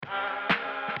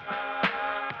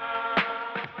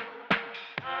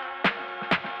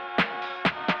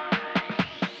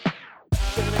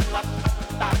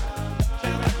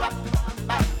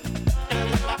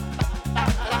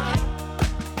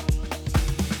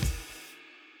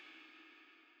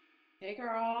Hey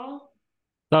girl.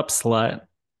 Up, slut.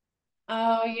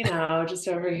 Oh, just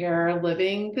over here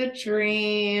living the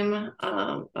dream.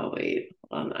 Oh wait,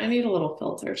 hold on. I need a little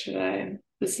filter today.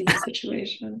 This is the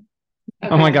situation.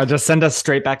 Oh my Okay. God, just send us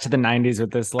straight back to the 90s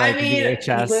with this I like mean,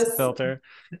 VHS listen, filter.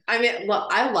 look,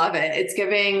 I love it. It's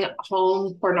giving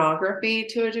home pornography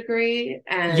to a degree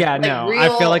and Yeah, like no,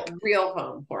 I feel like real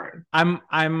home porn.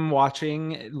 I'm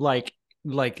watching like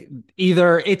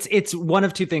either it's one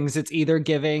of two things. It's either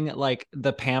giving like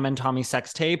the Pam and Tommy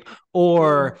sex tape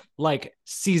or Mm, like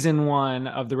season one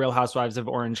of the Real Housewives of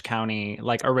Orange County,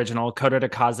 like original Coda de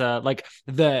Casa, like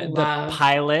the love.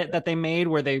 pilot that they made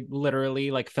where they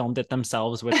literally like filmed it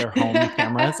themselves with their home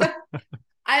cameras.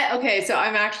 Okay, so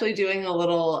I'm actually doing a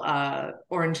little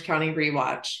Orange County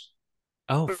rewatch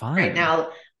Oh, right fun. now.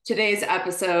 Today's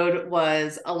episode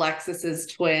was Alexis's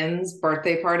twins'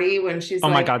 birthday party when she's Oh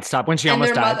my like, God, stop. When she and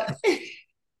almost their died.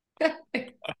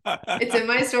 mother. It's in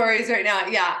my stories right now.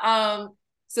 Yeah.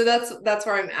 So that's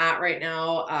where I'm at right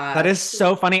now. That is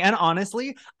so funny. And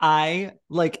honestly, I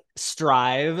like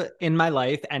strive in my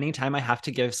life anytime I have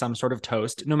to give some sort of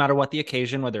toast, no matter what the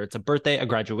occasion, whether it's a birthday, a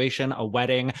graduation, a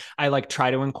wedding, I like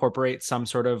try to incorporate some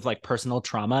sort of like personal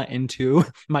trauma into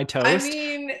my I toast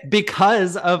mean,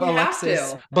 because of you have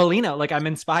Alexis to. Bolino. Like I'm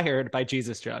inspired by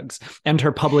Jesus Jugs and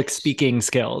her public speaking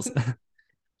skills.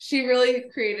 She really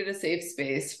created a safe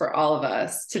space for all of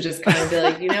us to just kind of be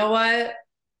like, you know what?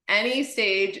 Any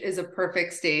stage is a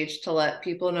perfect stage to let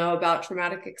people know about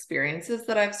traumatic experiences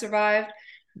that I've survived.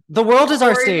 The world is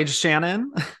our Or stage,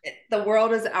 Shannon. the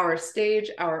world is our stage,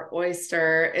 our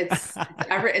oyster.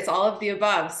 It's all of the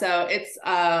above. So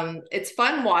it's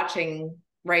fun watching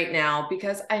right now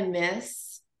because I miss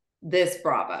this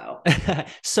Bravo.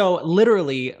 So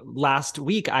literally last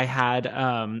week I had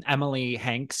Emily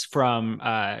Hanks from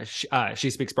She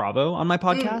Speaks Bravo on my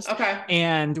podcast, Okay.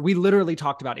 and we literally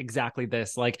talked about exactly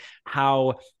this, like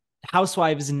how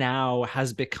Housewives now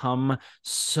has become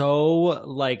so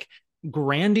like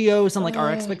grandiose, and like our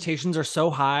Oh, expectations are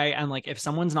so high, and like if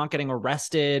someone's not getting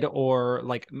arrested or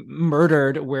like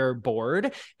murdered, we're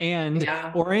bored. And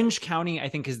yeah. Orange County, I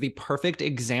think, is the perfect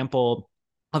example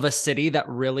of a city that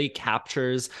really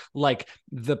captures like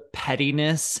the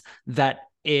pettiness that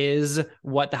is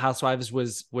what the Housewives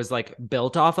was like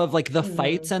built off of. Like the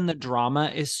fights Mhm. and the drama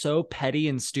is so petty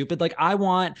and stupid. Like I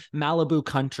want Malibu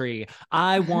country.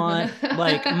 I want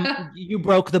like you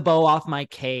broke the bow off my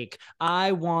cake.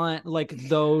 I want like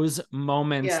those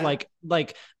moments. Yeah.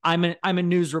 Like I'm a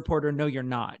news reporter. No, you're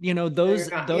not. You know, No, you're those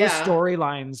not. those Yeah.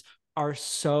 storylines are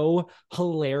so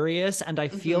hilarious, and I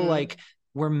feel like Hmm.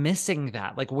 we're missing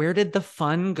that. Like, where did the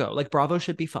fun go? Like, Bravo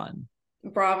should be fun.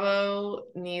 Bravo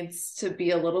needs to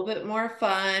be a little bit more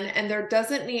fun. And there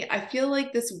doesn't need, I feel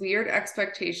like this weird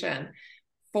expectation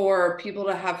for people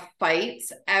to have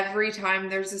fights every time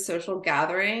there's a social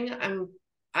gathering.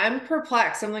 I'm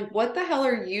perplexed. I'm like, what the hell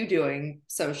are you doing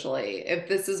socially if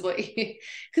this is what you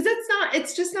because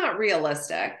it's just not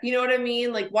realistic. You know what I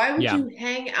mean? Like, why would Yeah. you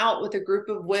hang out with a group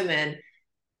of women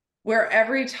where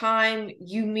every time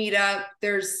you meet up,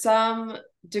 there's some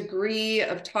degree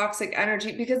of toxic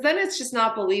energy? Because then it's just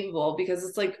not believable because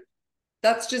it's like,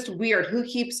 that's just weird. Who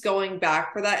keeps going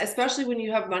back for that? Especially when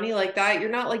you have money like that. You're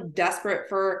not like desperate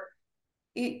for,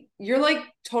 you're like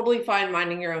totally fine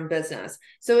minding your own business.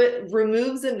 So it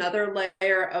removes another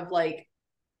layer of like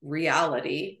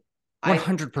reality, I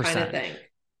kind of 100%. think.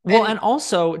 Well, And and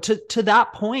also to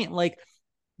that point, like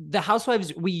the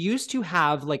Housewives, we used to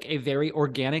have like a very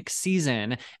organic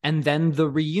season, and then the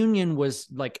reunion was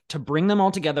like to bring them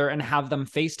all together and have them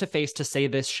face to face to say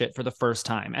this shit for the first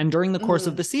time. And during the course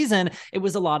of the mm, season, it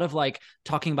was a lot of like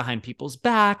talking behind people's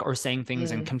back or saying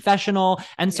things in mm, confessional.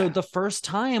 And so yeah. the first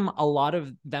time a lot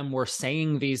of them were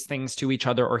saying these things to each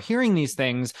other or hearing these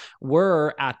things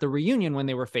were at the reunion when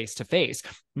they were face to face.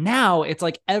 Now it's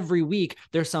like every week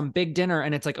there's some big dinner,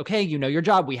 and it's like, okay, you know your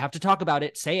job. We have to talk about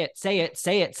it. Say it, say it,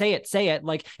 say it, say it, say it.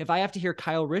 Like if I have to hear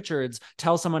Kyle Richards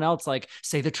tell someone else, like,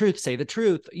 say the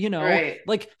truth, you know, Right.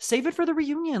 like save it for the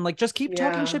reunion. Like just keep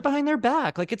talking shit Yeah. behind their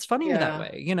back. Like it's funnier that Yeah.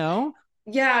 way, you know?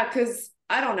 Yeah, because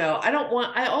I don't know.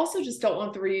 I also just don't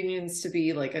want the reunions to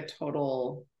be like a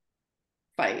total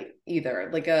fight either.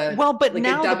 Well, but Like a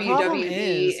now the problem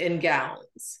WWE is in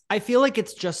gowns. I feel like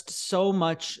it's just so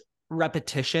much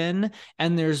repetition,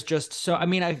 and there's just so I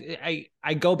mean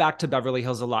I go back to Beverly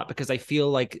Hills a lot because I feel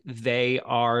like they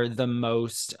are the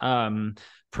most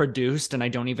produced, and I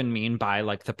don't even mean by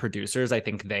like the producers. I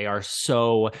think they are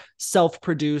so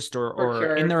self-produced or in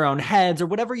Procured. their own heads or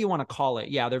whatever you want to call it.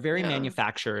 Yeah, they're very Yeah.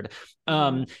 manufactured.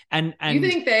 Mm-hmm. And You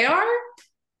think they are?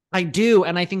 I do,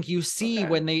 and I think you see Okay.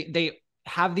 when they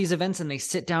have these events and they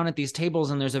sit down at these tables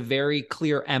and there's a very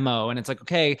clear MO, and it's like,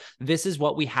 okay, this is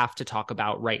what we have to talk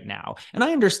about right now. And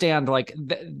I understand like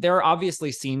there are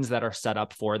obviously scenes that are set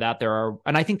up for that. There are,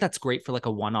 and I think that's great for like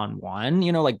a one-on-one,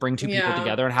 you know, like bring two people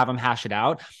together and have them hash it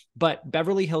out. But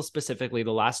Beverly Hills specifically,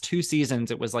 the last 2 seasons,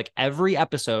 it was like every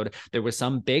episode there was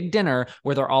some big dinner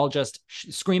where they're all just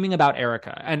screaming about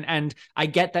Erica. And I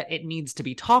get that it needs to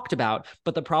be talked about,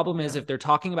 but the problem is if they're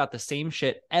talking about the same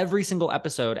shit every single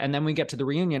episode, and then we get to the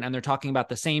reunion and they're talking about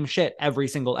the same shit every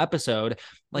single episode,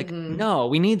 like, no,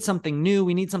 we need something new.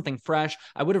 We need something fresh.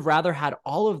 I would have rather had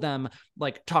all of them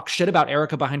like talk shit about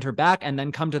Erica behind her back and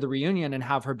then come to the reunion and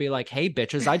have her be like, hey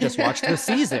bitches, I just watched the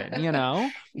season, you know?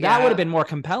 That would have been more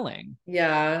compelling.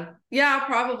 Yeah,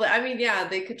 probably. I mean, yeah,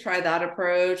 they could try that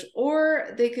approach, or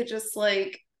they could just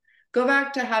like go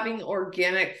back to having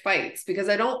organic fights, because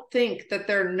I don't think that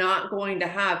they're not going to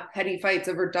have petty fights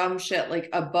over dumb shit like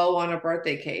a bow on a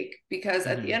birthday cake, because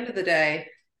at the end of the day,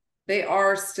 they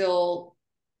are still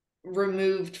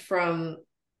removed from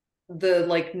the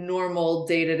like normal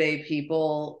day-to-day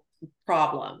people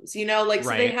problems, you know, like, so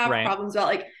they have problems about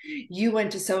like, you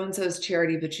went to so-and-so's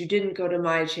charity but you didn't go to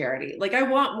my charity. Like, I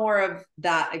want more of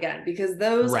that again, because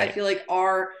those I feel like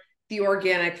are the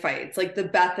organic fights, like the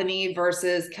Bethany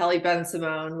versus Kelly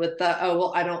Bensimon with the, oh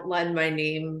well, I don't lend my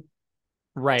name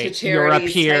to you're up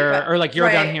here, or like you're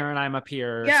down right. here and I'm up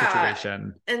here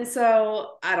situation. And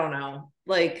so I don't know,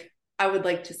 like I would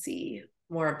like to see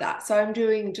more of that. So I'm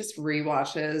doing just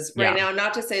rewatches right now.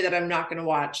 Not to say that I'm not going to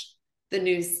watch the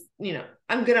new, you know,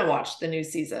 I'm going to watch the new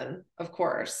season, of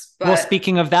course. But well,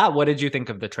 speaking of that, what did you think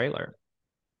of the trailer?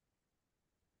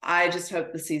 I just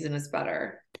hope the season is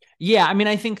better. Yeah, I mean,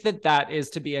 I think that is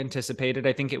to be anticipated.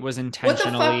 I think it was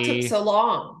intentionally. What the fuck took so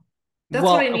long? That's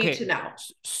what I need to know.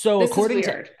 So this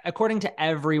according to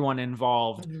everyone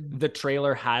involved, the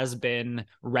trailer has been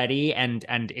ready and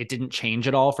it didn't change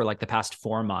at all for like the past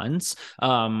 4 months.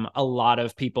 A lot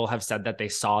of people have said that they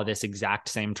saw this exact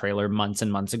same trailer months and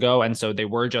months ago, and so they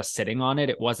were just sitting on it.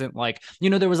 It wasn't like, you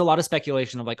know, there was a lot of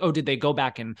speculation of like, oh, did they go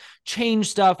back and change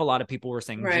stuff? A lot of people were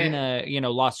saying Gina, you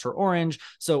know, lost her orange.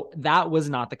 So that was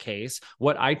not the case.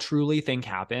 What I truly think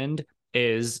happened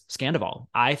is Scandoval.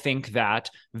 I think that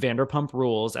Vanderpump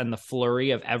Rules and the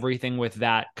flurry of everything with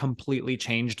that completely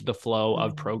changed the flow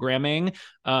of programming.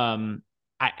 I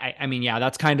mean, yeah,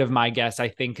 that's kind of my guess. I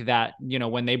think that, you know,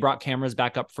 when they brought cameras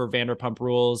back up for Vanderpump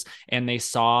Rules and they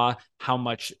saw how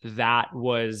much that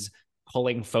was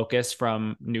pulling focus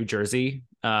from New Jersey,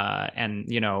 and,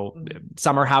 you know,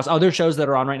 Summer House, other shows that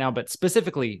are on right now, but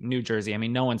specifically New Jersey. I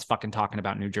mean, no one's fucking talking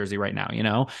about New Jersey right now, you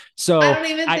know? So I don't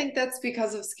even think that's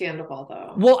because of Scandoval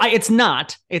though. Well, it's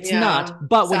not,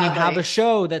 but when you have a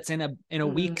show that's in a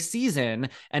weak season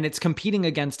and it's competing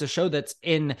against a show that's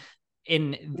in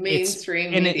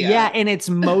mainstream media. In its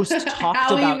most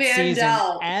talked about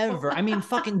season ever. I mean,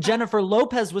 fucking Jennifer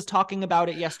Lopez was talking about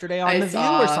it yesterday on The View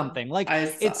or something. Like,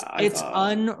 it's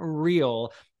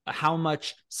unreal how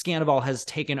much Scandoval has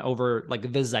taken over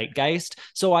like the zeitgeist.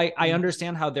 So I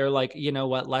understand how they're like, you know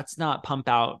what, let's not pump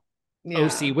out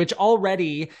OC, which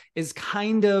already is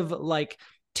kind of like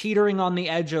teetering on the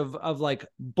edge of like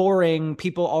boring.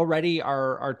 People already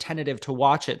are tentative to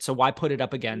watch it, so why put it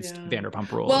up against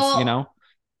Vanderpump Rules? Well, you know.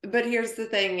 But here's the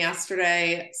thing.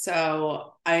 Yesterday,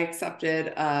 so I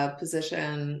accepted a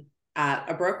position at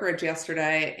a brokerage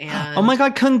yesterday, and oh my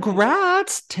god,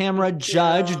 congrats, Tamra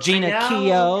Judge, Gina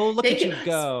Keogh, look at you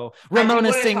go,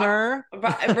 Ramona Singer.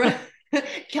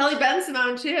 Kelly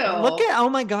Bensimon too. Look at, oh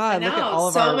my god, look at all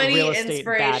of our real estate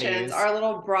baddies. Our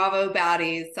little Bravo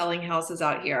baddies selling houses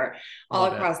out here all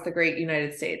across the great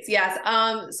United States. Yes.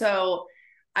 So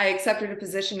I accepted a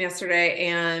position yesterday,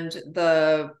 and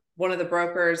one of the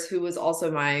brokers who was also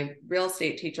my real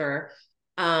estate teacher,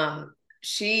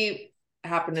 she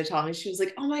happened to tell me, she was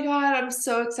like, oh my god, I'm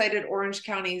so excited, Orange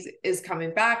County is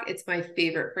coming back. It's my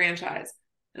favorite franchise.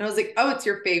 And I was like, oh, it's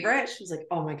your favorite? She was like,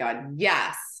 oh my god,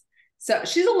 yes. So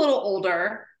she's a little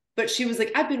older, but she was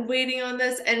like, I've been waiting on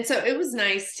this. And so it was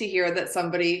nice to hear that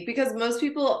somebody, because most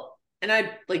people, and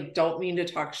I like don't mean to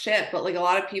talk shit, but like a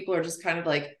lot of people are just kind of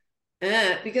like,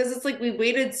 because it's like we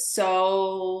waited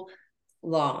so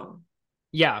long.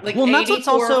 Yeah. Like, well, that's what's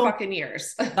also fucking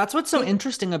years. That's what's so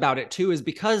interesting about it too, is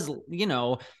because, you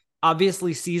know,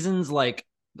 obviously seasons like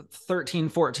 13,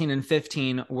 14, and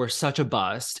 15 were such a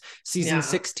bust. Season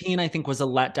 16, I think, was a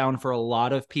letdown for a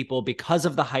lot of people because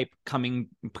of the hype coming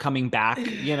back,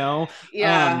 you know?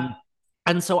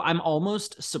 And so I'm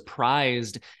almost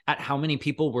surprised at how many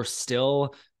people were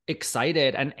still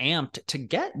excited and amped to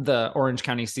get the Orange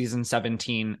County season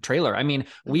 17 trailer. I mean,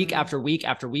 week after week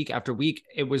after week after week,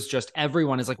 it was just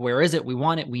everyone is like, where is it? We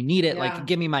want it. We need it. Yeah. Like,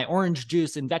 give me my orange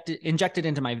juice injected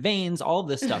into my veins, all of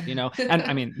this stuff, you know? And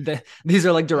I mean, these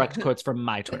are like direct quotes from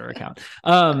my Twitter account.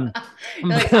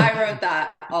 Like, I wrote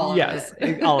that. All yes, of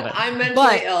it. All of it. I'm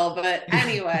mentally ill, but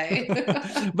anyway.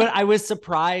 But I was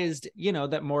surprised, you know,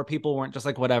 that more people weren't just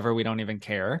like, whatever, we don't even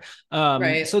care.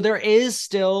 Right. So there is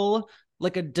still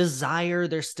like a desire,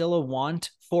 there's still a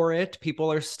want for it.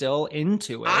 People are still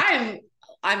into it.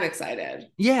 I'm excited.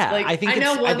 Yeah, like, I think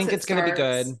it's going to be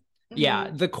good. Mm-hmm. Yeah,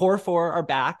 the core four are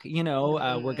back. You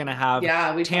know, we're gonna have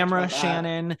Tamra,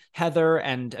 Shannon, Heather,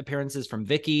 and appearances from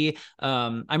Vicky.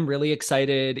 I'm really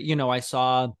excited. You know, I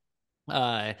saw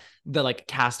the like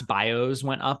cast bios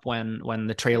went up when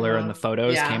the trailer and the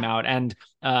photos came out, and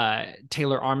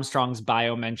Taylor Armstrong's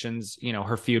bio mentions, you know,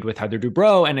 her feud with Heather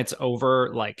Dubrow, and it's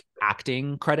over like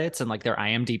acting credits and like their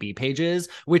IMDb pages,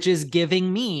 which is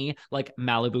giving me like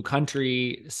Malibu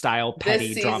Country style petty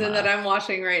this season drama that I'm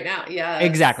watching right now. Yeah,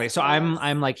 exactly. So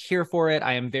I'm like here for it.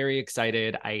 I am very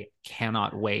excited. I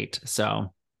cannot wait.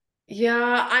 So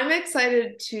yeah, I'm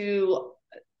excited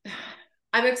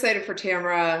for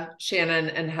Tamra, Shannon,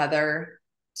 and Heather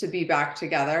to be back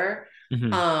together.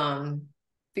 Mm-hmm.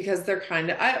 Because they're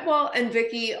kind of and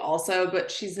Vicky also,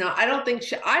 but she's not. I don't think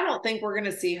we're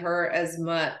gonna see her as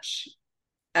much.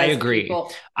 I agree.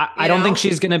 I don't think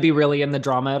she's gonna be really in the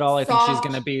drama at all. I think she's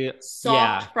gonna be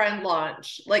soft friend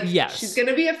launch. Like, yes, she's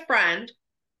gonna be a friend,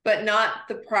 but not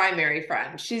the primary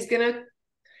friend. She's gonna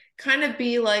kind of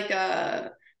be like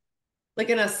an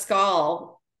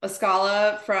Escala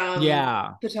from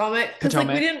Potomac, because like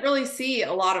we didn't really see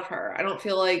a lot of her. I don't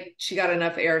feel like she got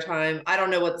enough airtime. I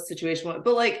don't know what the situation was,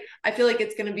 but like I feel like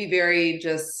it's going to be very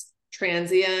just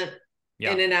transient,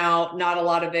 in and out, not a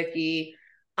lot of Vicky.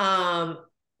 But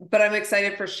I'm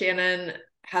excited for Shannon,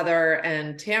 Heather,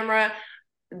 and Tamra.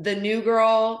 The new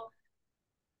girl,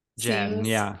 Jen,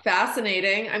 seems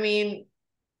fascinating. I mean,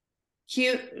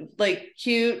 cute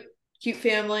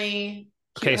family.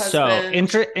 Okay, so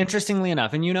interestingly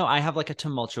enough, and you know, I have like a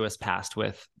tumultuous past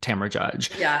with Tamra Judge.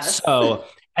 Yes. So,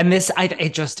 and this, I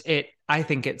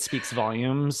think it speaks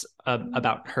volumes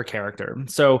about her character.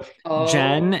 So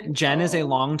Jen is a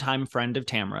longtime friend of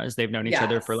Tamra's. They've known each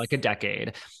other for like a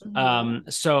decade. Mm-hmm.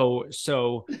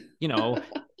 So, you know,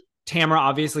 Tamra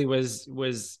obviously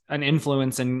was an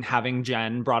influence in having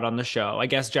Jen brought on the show. I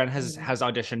guess Jen has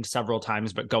auditioned several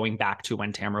times, but going back to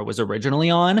when Tamra was originally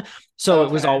on. So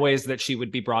it was always that she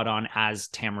would be brought on as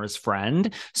Tamra's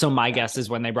friend. So my guess is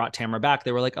when they brought Tamra back,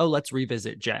 they were like, oh, let's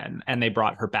revisit Jen. And they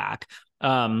brought her back.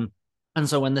 And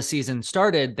so when the season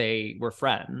started, they were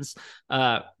friends.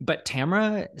 But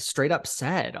Tamra straight up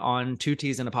said on Two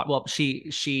T's in a Pot, well,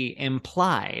 she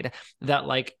implied that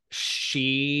like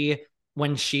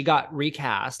when she got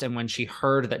recast and when she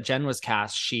heard that Jen was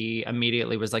cast, she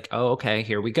immediately was like, oh, okay,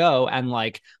 here we go. And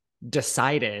like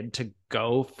decided to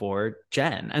go for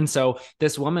Jen. And so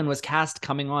this woman was cast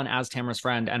coming on as Tamra's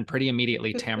friend, and pretty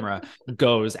immediately Tamra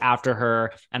goes after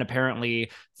her and apparently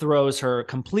throws her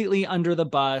completely under the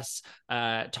bus,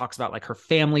 talks about like her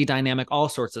family dynamic, all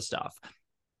sorts of stuff.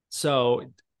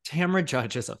 So Tamra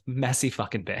Judge is a messy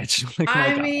fucking bitch. Like,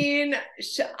 I mean,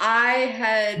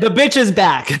 the bitch is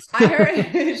back. I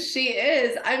heard she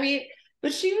is. I mean,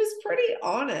 but she was pretty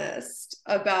honest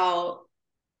about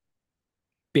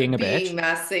being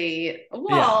messy.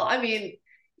 Well, I mean,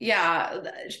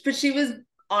 but she was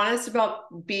honest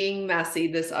about being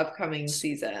messy this upcoming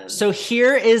season. So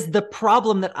here is the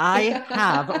problem that I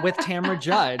have with Tamra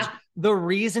Judge. The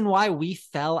reason why we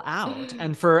fell out.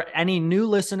 And for any new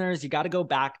listeners, you got to go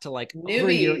back to like over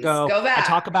a year ago. Go back. I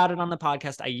talk about it on the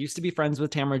podcast. I used to be friends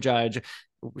with Tamra Judge.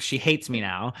 She hates me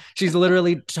now. She's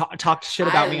literally talked shit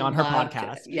about me on her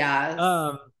podcast.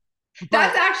 Yeah.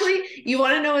 That's actually, you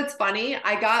want to know what's funny?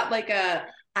 I got like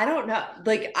I don't know,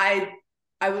 like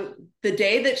the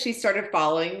day that she started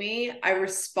following me, I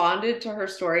responded to her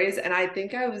stories, and I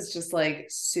think I was just like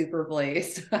super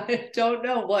blazed. I don't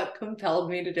know what compelled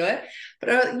me to do it,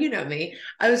 but you know me.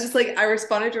 I was just like, I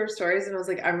responded to her stories and I was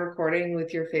like, I'm recording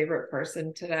with your favorite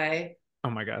person today.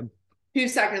 Oh my God. 2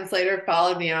 seconds later,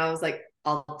 followed me, and I was like,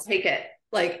 I'll take it.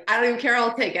 Like, I don't even care.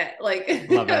 I'll take it. Like,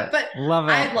 love it. But love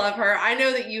it. I love her. I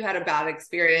know that you had a bad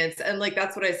experience, and like,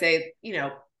 that's what I say, you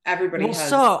know, everybody has.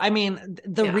 So I mean,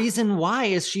 the reason why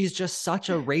is she's just such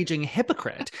a raging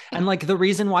hypocrite. And like the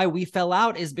reason why we fell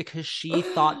out is because she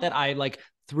thought that I like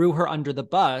threw her under the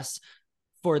bus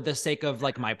for the sake of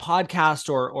like my podcast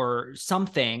or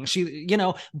something. She, you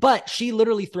know, but she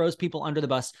literally throws people under the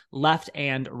bus left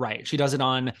and right. She does it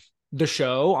on the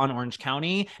show on Orange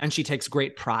County, and she takes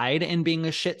great pride in being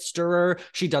a shit stirrer.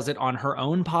 She does it on her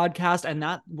own podcast. And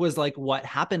that was like what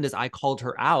happened is I called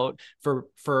her out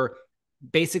for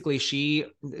basically she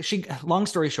long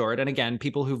story short, and again,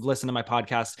 people who've listened to my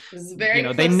podcast, This is very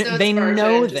they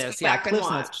know Just this. go back and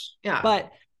watch. Notes. Yeah.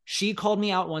 But she called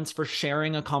me out once for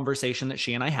sharing a conversation that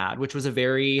she and I had, which was a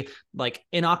very like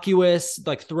innocuous,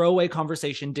 like throwaway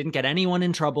conversation, didn't get anyone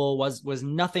in trouble, was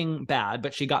nothing bad,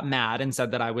 but she got mad and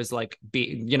said that I was like,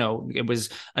 it was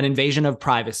an invasion of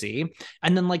privacy.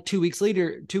 And then like 2 weeks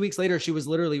later, she was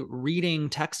literally reading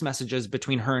text messages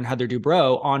between her and Heather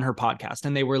Dubrow on her podcast.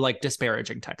 And they were like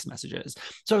disparaging text messages.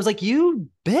 So I was like, you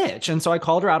bitch. And so I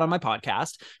called her out on my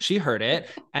podcast. She heard it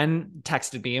and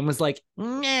texted me and was like,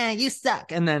 nah, you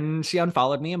suck. And then she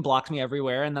unfollowed me and blocked me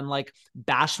everywhere, and then like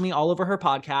bashed me all over her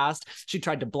podcast. She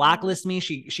tried to blacklist me.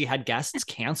 She had guests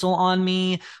cancel on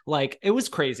me. Like, it was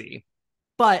crazy.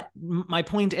 But my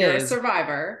point You're is, a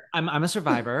survivor. I'm a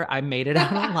survivor. I made it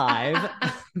out alive.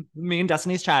 Me and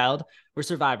Destiny's Child were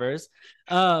survivors.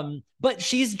 But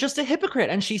she's just a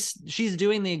hypocrite, and she's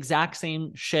doing the exact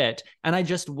same shit. And I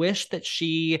just wish that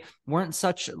she weren't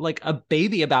such like a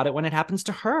baby about it when it happens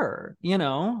to her. You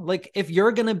know, like if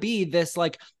you're gonna be this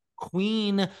like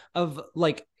queen of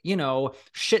like,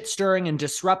 shit stirring and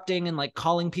disrupting and like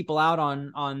calling people out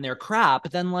on their crap,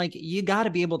 then like you got to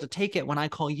be able to take it when I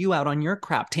call you out on your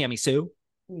crap, Tammy Sue.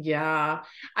 Yeah,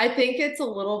 I think it's a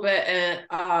little bit.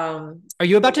 Are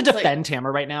you about to defend like,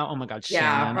 Tamara right now? Oh my God,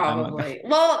 yeah, Shannon. probably.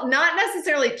 Well, not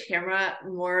necessarily Tamara,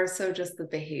 more so just the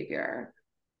behavior.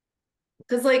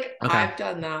 Because like okay. I've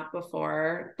done that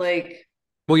before. Like,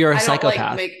 well, you're a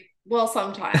psychopath. Well,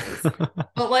 sometimes,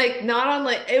 but like not on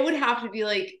like it would have to be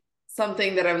like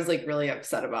something that I was like really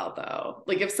upset about though.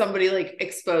 Like if somebody like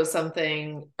exposed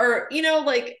something or,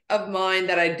 like of mine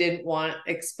that I didn't want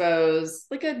exposed,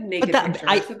 like a naked picture.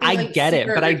 I like get it,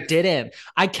 but I didn't.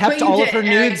 I kept all of her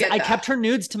nudes. I kept her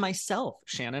nudes to myself,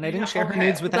 Shannon. I didn't share her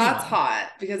nudes with anyone. That's hot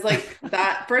because like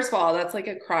that, first of all, that's like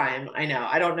a crime. I know.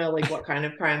 I don't know like what kind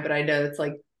of crime, but I know it's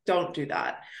like, don't do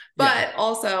that. But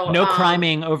also no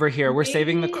criming over here. We're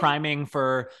saving the criming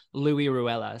for Louis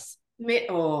Ruelas.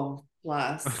 Oh,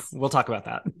 bless. We'll talk about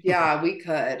that. Yeah, we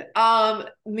could.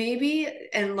 Maybe,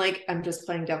 and like I'm just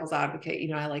playing devil's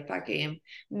advocate, I like that game.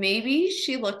 Maybe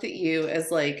she looked at you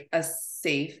as like a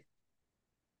safe,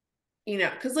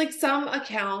 because like some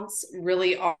accounts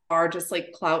really are just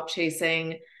like clout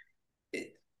chasing.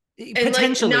 And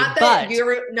potentially, like,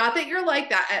 not that you're like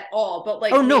that at all, but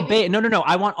like, no,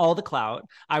 I want all the clout.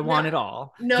 I want it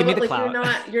all. No, give me but the like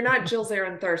clout. you're not Jill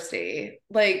Zarin thirsty.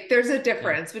 Like there's a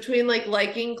difference between like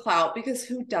liking clout, because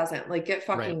who doesn't? Like get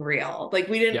fucking real. Like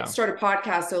we didn't start a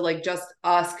podcast so like just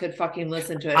us could fucking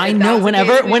listen to it. I know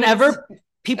whenever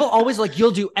people always like, you'll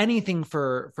do anything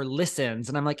for listens.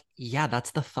 And I'm like, yeah,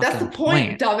 that's the fucking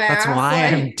point. Dumbass. That's why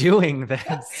I'm doing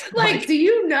this. Like, do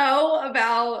you know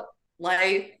about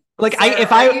life? Like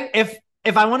if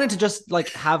I wanted to just like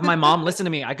have my mom listen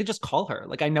to me, I could just call her.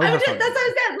 Like I know her. That's what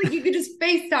I said. Like you could just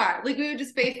FaceTime. Like we would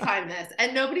just FaceTime this,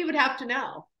 and nobody would have to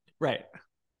know. Right.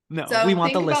 No, so we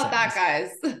want the listens. About that,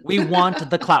 guys. We want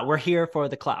the clout. We're here for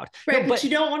the clout. Right, but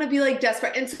you don't want to be like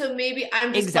desperate. And so maybe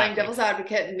I'm just playing devil's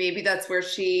advocate, and maybe that's where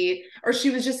she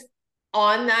was just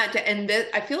on that. And this,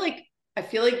 I feel like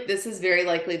this is very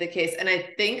likely the case. And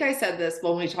I think I said this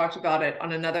when we talked about it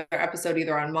on another episode,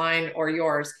 either on mine or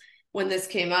yours. When this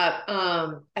came up,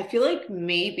 I feel like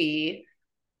maybe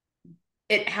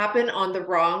it happened on the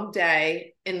wrong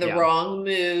day in the wrong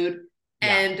mood.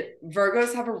 Yeah. And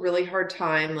Virgos have a really hard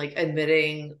time like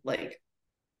admitting like,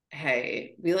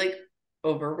 hey, we like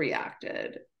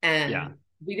overreacted and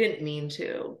we didn't mean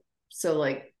to. So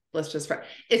like, let's just,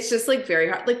 it's just like very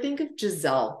hard. Like think of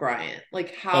Giselle Bryant,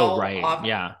 like how often.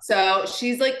 Yeah. So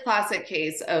she's like classic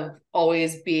case of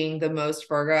always being the most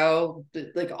Virgo,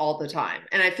 like all the time.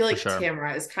 And I feel like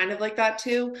Tamara is kind of like that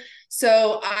too.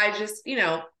 So I just,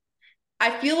 I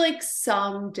feel like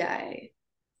someday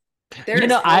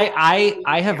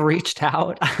I have reached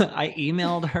out. I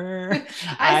emailed her.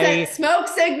 I sent smoke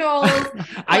signals.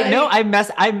 I know. I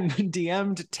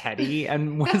DM'd Teddy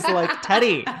and was like,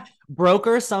 Teddy,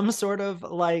 broker some sort of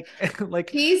like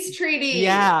peace treaty.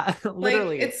 Yeah,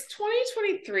 literally. Like, it's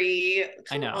 2023.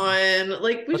 I know. On.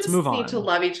 Like let's just need to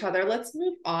love each other. Let's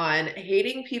move on.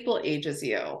 Hating people ages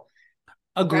you.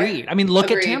 Agreed. Okay? I mean,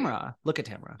 look at Tamara.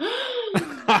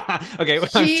 Okay,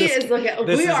 She is looking.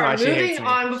 this We is why are she hates moving me.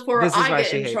 on before This is I why get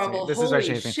she in hates me. trouble. This is why she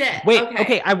Holy hates me. shit. Wait, Okay.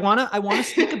 okay, I want to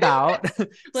speak about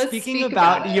Let's speaking speak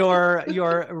about about it.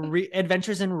 your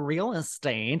adventures in real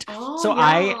estate. Oh, So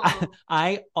yeah.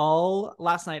 I all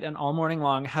last night and all morning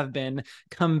long have been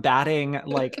combating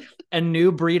like a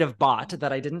new breed of bot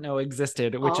that I didn't know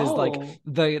existed, which is like Oh.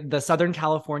 the Southern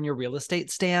California real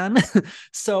estate stan.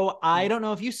 So I don't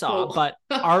know if you saw, Cool. but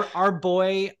our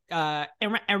boy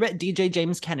DJ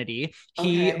James Kennedy,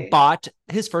 he Okay. bought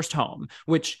his first home,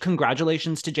 which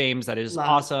congratulations to James. That is Love.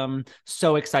 awesome.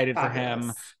 So excited for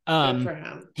him. Fabulous. Good for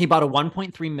him. He bought a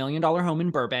 $1.3 million home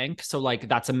in Burbank. So like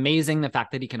that's amazing. The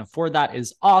fact that he can afford that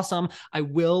is awesome. I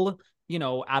will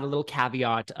add a little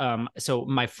caveat. So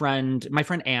my friend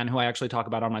Anne, who I actually talk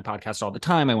about on my podcast all the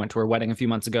time, I went to her wedding a few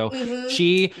months ago.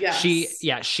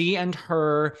 Yes. She and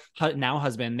her now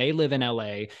husband, they live in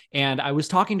LA. And I was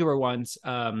talking to her once,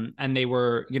 and they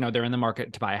were, they're in the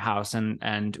market to buy a house.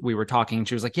 And we were talking,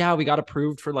 she was like, yeah, we got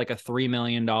approved for like a $3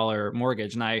 million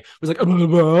mortgage. And I was like,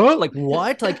 like,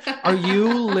 what? Like, are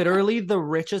you literally the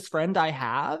richest friend I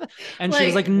have? And she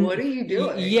was like, what are you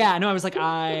doing? yeah, no, I was like,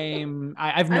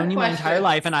 I've known you my entire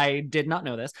life and I did not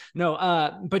know this.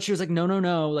 No, but she was like,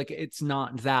 no, like it's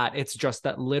not that. It's just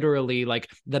that literally like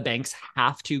the banks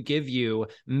have to give you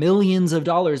millions of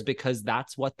dollars because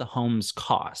that's what the homes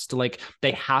cost. Like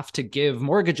they have to give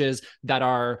mortgages that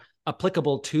are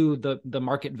applicable to the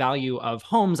market value of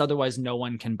homes. Otherwise, no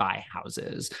one can buy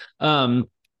houses. And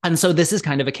so this is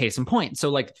kind of a case in point. So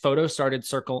like photos started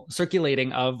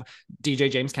circulating of DJ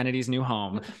James Kennedy's new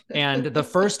home. And the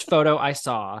first photo I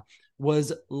saw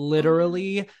was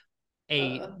literally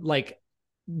a like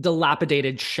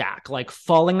dilapidated shack, like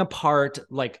falling apart,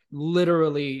 like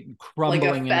literally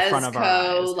crumbling like in front of our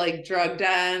eyes. like drug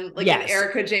den, like yes. an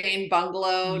Erica Jane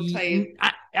bungalow type.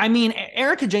 I mean,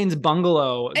 Erica Jane's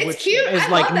bungalow, It's which cute. is I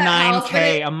like love that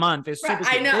 $9K a month, is super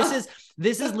cute. I know.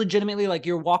 This is legitimately like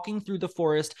you're walking through the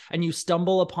forest and you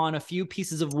stumble upon a few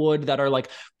pieces of wood that are like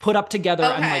put up together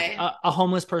and like a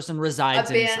homeless person resides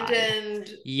abandoned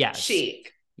inside. Yes.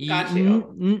 chic. Got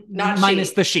you. Not minus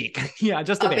chic. the chic. Yeah,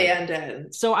 just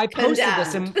abandoned. So I posted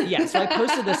this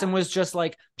and was just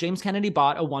like, James Kennedy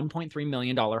bought a $1.3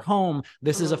 million home.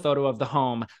 This is a photo of the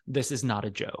home. This is not a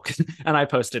joke. And I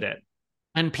posted it.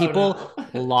 And people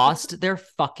lost their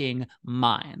fucking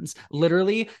minds.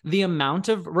 Literally, the amount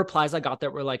of replies I got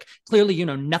that were like, clearly, you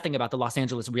know nothing about the Los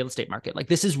Angeles real estate market. Like,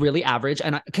 this is really average.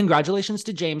 And congratulations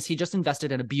to James. He just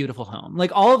invested in a beautiful home.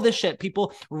 Like, all of this shit,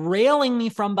 people railing me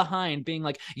from behind, being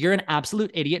like, you're an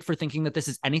absolute idiot for thinking that this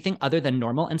is anything other than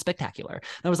normal and spectacular.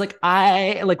 And I was like,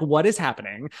 what is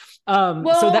happening? So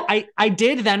that I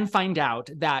did then find out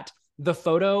that the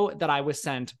photo that I was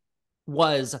sent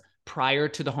was prior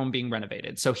to the home being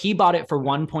renovated. So he bought it for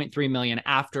 1.3 million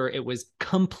after it was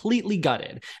completely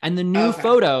gutted. And the new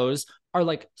photos are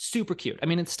like super cute. I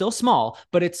mean, it's still small,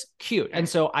 but it's cute. And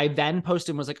so I then posted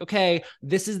and was like, okay,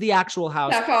 this is the actual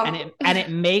house. And it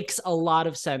makes a lot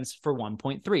of sense for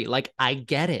 1.3. Like, I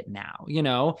get it now, you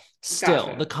know.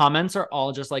 Still, the comments are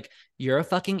all just like, you're a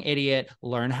fucking idiot.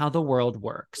 Learn how the world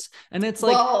works. And it's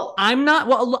like, I'm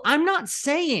not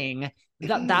saying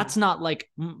that's not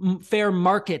like fair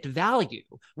market value.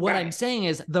 What I'm saying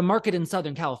is the market in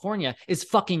Southern California is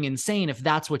fucking insane if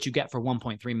that's what you get for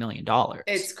 $1.3 million.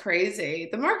 It's crazy.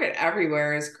 The market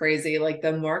everywhere is crazy. Like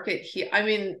the market here, I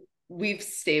mean, we've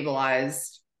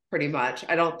stabilized pretty much.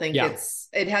 I don't think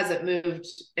it hasn't moved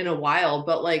in a while,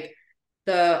 but like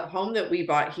the home that we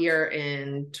bought here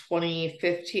in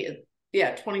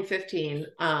 2015,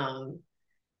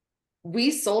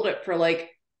 we sold it for like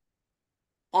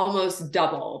almost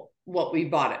double what we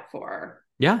bought it for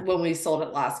when we sold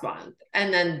it last month.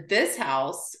 And then this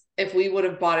house, if we would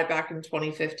have bought it back in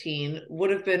 2015, would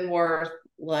have been worth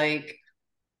like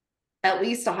at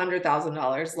least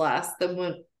 $100,000 less than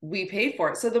what we paid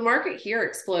for it. So the market here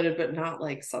exploded, but not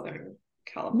like Southern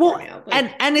California. Well,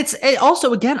 and it's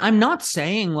also, again, I'm not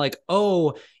saying like,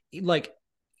 oh, like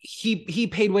he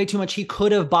paid way too much. He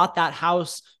could have bought that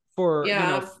house for, you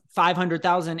know,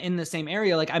 500,000 in the same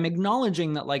area. Like, I'm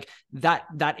acknowledging that like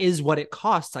that is what it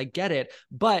costs. I get it.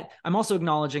 But I'm also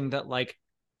acknowledging that like,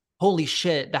 holy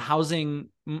shit, the housing,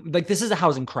 like this is a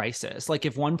housing crisis. Like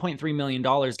if $1.3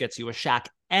 million gets you a shack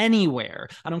anywhere,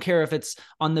 I don't care if it's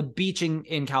on the beach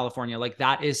in California, like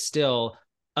that is still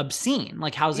obscene.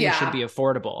 Like housing should be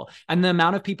affordable. And the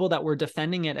amount of people that were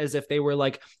defending it as if they were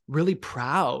like really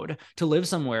proud to live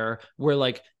somewhere where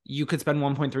like you could spend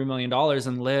 $1.3 million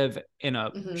and live in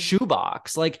a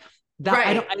shoebox, like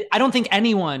that. I don't think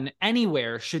anyone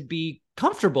anywhere should be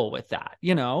comfortable with that.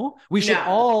 You know, we should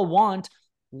all want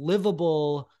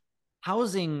livable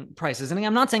housing prices. And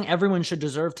I'm not saying everyone should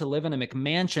deserve to live in a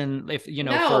McMansion if, you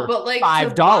know, No, for but like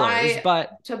 $5,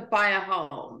 but to buy a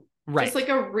home, just right. like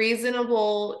a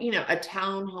reasonable, you know, a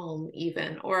townhome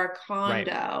even, or a Right.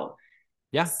 condo,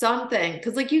 Yeah. something.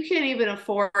 Cause like you can't even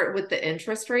afford with the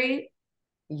interest rate.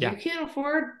 You Yeah. can't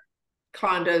afford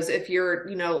condos if you're,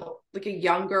 you know, like a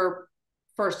younger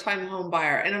first time home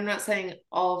buyer. And I'm not saying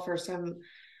all first time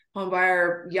home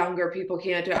buyer younger people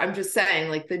can't do it. I'm just saying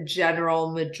like the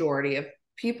general majority of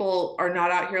people are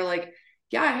not out here like,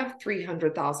 yeah, I have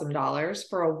 $300,000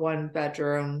 for a 1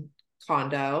 bedroom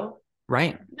condo.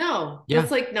 Right. No, Yeah.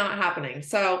 that's like not happening.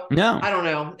 So No. I don't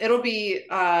know. It'll be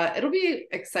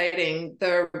exciting.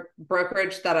 The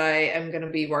brokerage that I am going to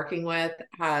be working with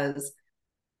has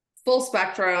full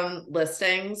spectrum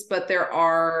listings, but there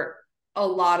are a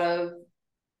lot of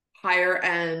higher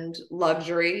end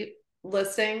luxury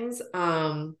listings.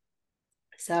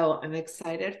 So I'm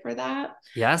excited for that.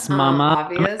 Yes, mama.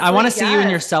 I want to Obviously, see you in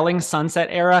your yes. selling sunset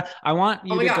era. I want Oh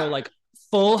you my to go God. like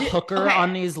full hooker Okay.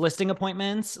 on these listing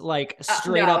appointments, like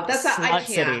straight No, up that's not, I slut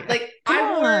city. can't. Like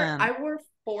Come on. I wore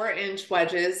 4-inch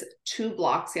wedges 2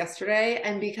 blocks yesterday,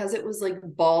 and because it was like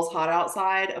balls hot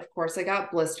outside, of course I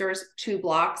got blisters 2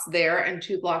 blocks there and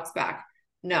 2 blocks back.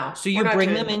 No, So we're you not bring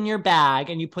doing them in your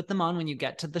bag and you put them on when you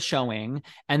get to the showing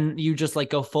and you just like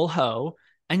go full hoe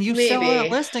and you sell that maybe.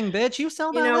 listing, bitch. You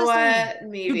sell You that know listing.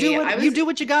 what? You do Maybe.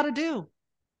 what you got to do.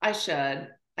 I should.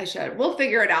 I should. We'll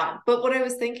figure it out. But what I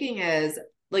was thinking is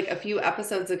like a few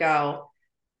episodes ago,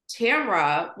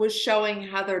 Tamra was showing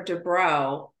Heather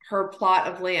Dubrow her plot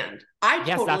of land. I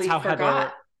Yes, totally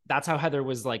forgot. that's how Heather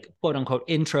was like quote unquote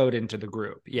introed into the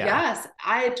group. Yeah. Yes,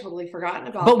 I had totally forgotten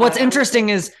about But what's that. I was interesting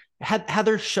like, is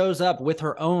Heather shows up with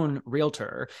her own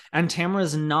realtor, and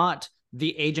Tamara's not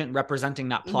the agent representing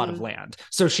that plot of land.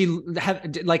 So she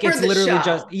like for it's the literally show.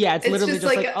 just it's literally Just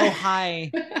just like like, oh hi,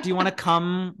 do you want to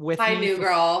come with hi, me new for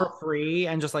girl. free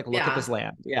and just like look at Yeah, this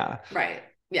land? Yeah. right.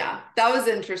 Yeah, that was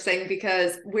interesting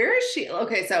because where is she?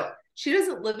 Okay, so she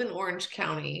doesn't live in Orange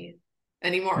County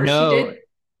anymore. Or she No, did.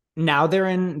 now they're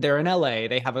in LA.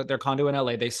 They have their condo in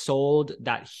LA. They sold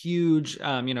that huge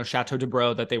you know, Chateau de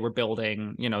Bro that they were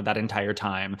building, you know, that entire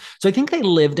time. So I think they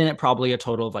lived in it probably a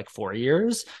total of like 4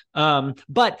 years.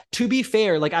 But to be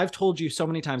fair, like I've told you so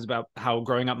many times about how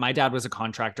growing up my dad was a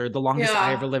contractor. The longest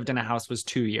I ever Yeah, lived in a house was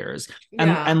 2 years.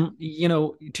 yeah. And you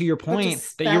know, to your But to point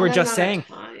that you spend were that just amount of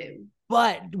saying, time.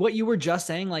 but what you were just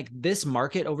saying, like this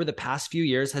market over the past few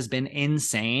years has been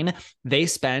insane. They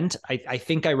spent, I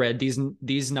think I read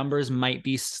these numbers might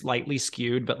be slightly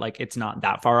skewed, but like it's not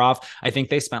that far off. I think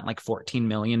they spent like 14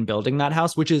 million building that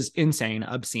house, which is insane,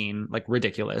 obscene, like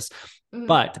ridiculous. Mm.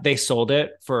 But they sold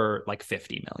it for like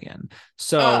 50 million.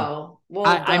 So Oh, well,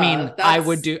 I mean, that's I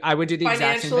would do the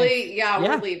exact same thing. financially, yeah, we're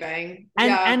Yeah. leaving.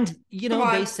 Yeah. And you Come know,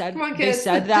 on. Come on, they kids.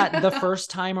 said that the first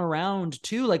time around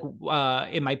too, like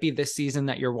it might be this season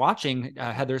that you're watching,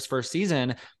 Heather's first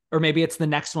season, or maybe it's the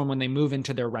next one when they move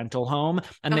into their rental home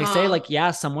and they say Uh-huh. like,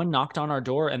 yeah, someone knocked on our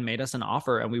door and made us an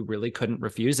offer and we really couldn't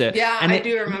refuse it. Yeah, And I it, do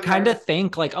you kind remember. of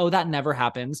think like, oh, that never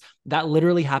happens. That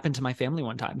literally happened to my family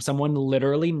one time. Someone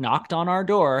literally knocked on our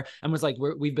door and was like,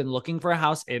 we've been looking for a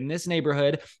house in this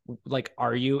neighborhood. Like,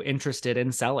 are you interested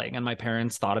in selling? And my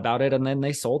parents thought about it and then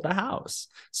they sold the house.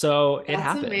 So it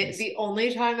That's amazing. happens. The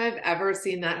only time I've ever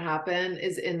seen that happen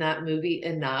is in that movie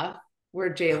Enough, where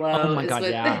J Oh Lo my is God.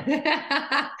 with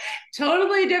Yeah.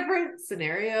 totally different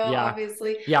scenario, Yeah.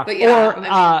 obviously. Yeah. But yeah, Or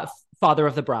I mean, Father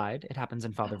of the Bride. It happens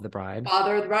in Father of the Bride.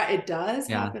 Father of the Bride. It does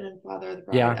Yeah. happen in Father of the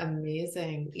Bride. Yeah.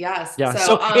 Amazing. Yes. Yeah.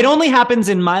 So So it only happens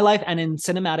in my life and in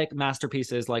cinematic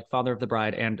masterpieces like Father of the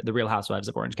Bride and The Real Housewives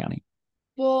of Orange County.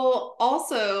 well,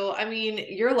 also, I mean,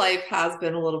 your life has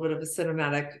been a little bit of a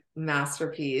cinematic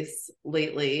masterpiece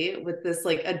lately with this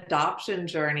like adoption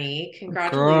journey.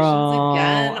 Congratulations Girl,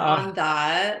 again on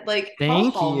that. Like, how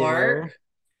thank Hallmark. you.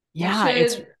 You Yeah,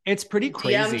 should it's pretty DM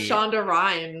crazy, Shonda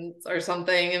Rhimes or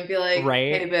something and be like, hey,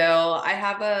 right? Bill, I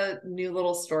have a new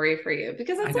little story for you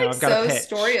because I it's know, like I've got a so pitch.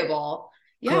 storyable.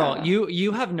 Girl, Yeah.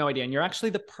 you have no idea, and you're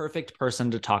actually the perfect person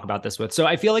to talk about this with. So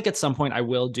I feel like at some point I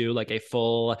will do like a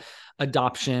full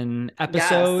adoption Yes,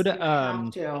 episode. you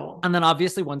have to. And then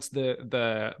obviously once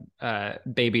the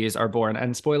babies are born,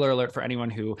 and spoiler alert for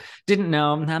anyone who didn't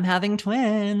know, I'm having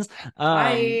twins.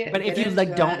 I But if get you into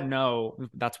like don't it. know,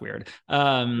 that's weird.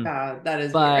 Yeah, that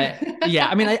is weird. But yeah,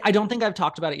 I mean, I don't think I've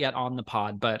talked about it yet on the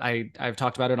pod, but I've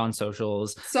talked about it on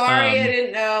socials. Sorry, I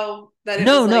didn't know that it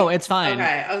was No, like, it's fine.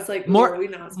 okay. I was like, ooh, are we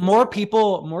not supposed to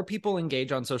talk More people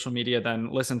engage on social media than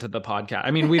listen to the podcast.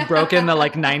 I mean, we've broken the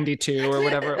like 92 or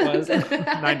whatever it was,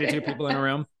 92 people in a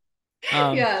room.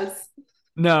 Um, Yes.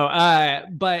 no,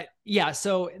 but yeah,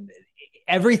 so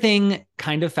everything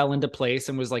kind of fell into place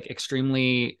and was like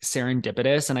extremely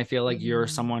serendipitous. And I feel like you're Mhm.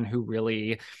 someone who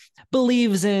really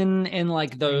believes in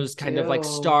like I those kind of like do.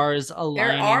 stars There are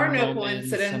aligning no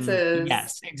moments. And coincidences.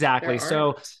 yes, There exactly.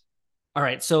 So aren't. all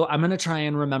right, so I'm gonna try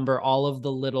and remember all of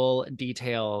the little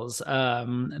details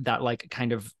that like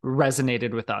kind of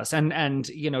resonated with us. And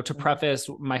you know, to preface,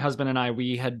 my husband and I,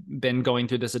 we had been going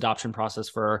through this adoption process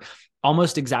for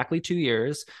almost exactly 2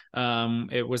 years.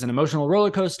 It was an emotional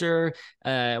roller coaster.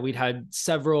 We'd had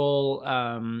several.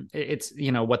 It's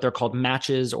you know what they're called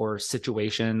matches or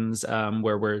situations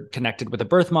where we're connected with a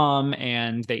birth mom,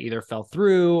 and they either fell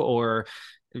through or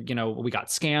you know we got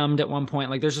scammed at one point.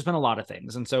 Like there's just been a lot of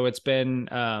things, and so it's been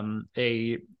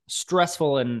a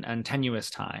stressful and tenuous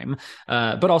time,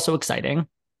 but also exciting.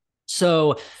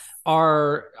 So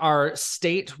our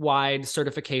statewide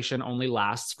certification only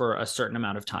lasts for a certain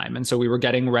amount of time, and so we were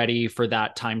getting ready for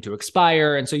that time to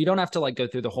expire. And so you don't have to like go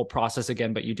through the whole process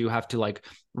again, but you do have to like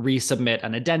resubmit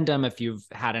an addendum if you've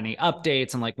had any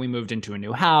updates. And like we moved into a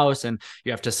new house, and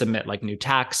you have to submit like new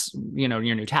tax, you know,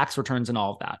 your new tax returns and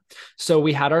all of that. So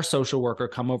we had our social worker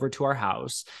come over to our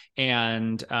house,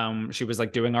 and she was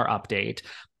like doing our update.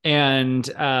 And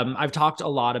I've talked a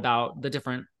lot about the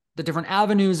different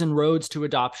avenues and roads to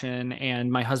adoption.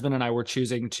 And my husband and I were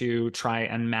choosing to try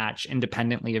and match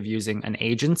independently of using an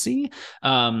agency.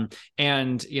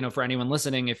 And, you know, for anyone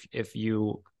listening, if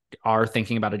you are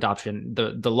thinking about adoption,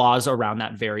 the laws around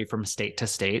that vary from state to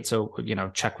state. So, you know,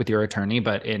 check with your attorney.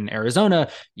 But in Arizona,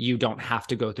 you don't have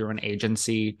to go through an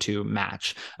agency to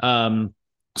match.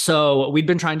 So we'd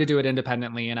been trying to do it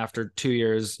independently. And after 2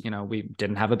 years, you know, we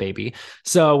didn't have a baby.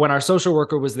 So when our social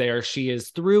worker was there, she is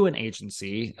through an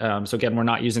agency. So again, we're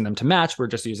not using them to match. We're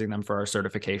just using them for our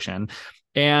certification.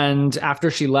 And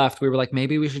after she left, we were like,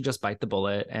 maybe we should just bite the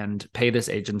bullet and pay this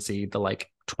agency the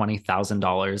like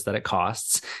 $20,000 that it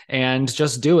costs and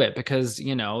just do it because,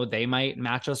 you know, they might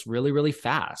match us really, really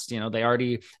fast. You know, they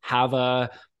already have a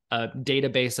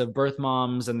database of birth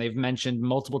moms, and they've mentioned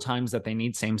multiple times that they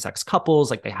need same-sex couples.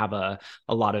 Like they have a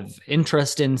lot of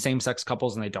interest in same-sex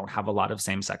couples, and they don't have a lot of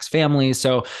same-sex families.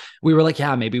 So we were like,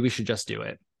 yeah, maybe we should just do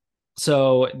it.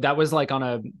 So that was like on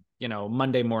a, you know,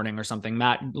 Monday morning or something.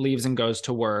 Matt leaves and goes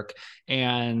to work,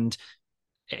 and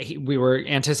we were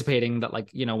anticipating that,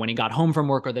 like, you know, when he got home from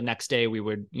work or the next day, we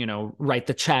would, you know, write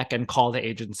the check and call the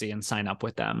agency and sign up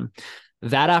with them.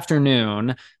 That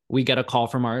afternoon, we get a call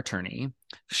from our attorney.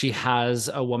 She has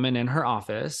a woman in her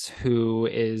office who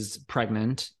is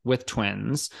pregnant with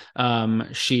twins.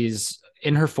 She's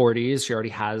in her 40s. She already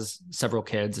has several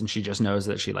kids, and she just knows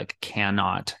that she like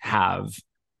cannot have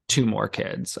two more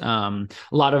kids. A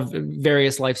lot of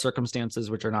various life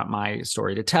circumstances, which are not my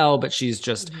story to tell, but she's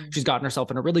gotten herself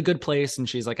in a really good place. And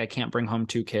she's like, I can't bring home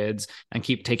two kids and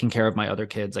keep taking care of my other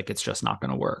kids. Like, it's just not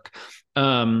going to work.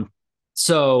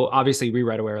 So obviously we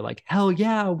right away are like, hell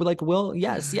yeah. We're like, well,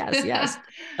 yes. We'll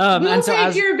And so take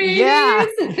as, your yeah.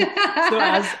 babies.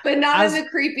 So but not in as the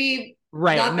creepy,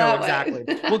 right. not No, that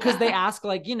exactly. way. Well, because they ask,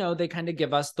 like, you know, they kind of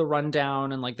give us the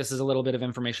rundown and like, this is a little bit of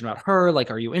information about her.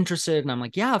 Like, are you interested? And I'm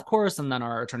like, yeah, of course. And then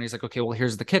our attorney's like, okay, well,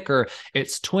 here's the kicker.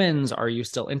 It's twins. Are you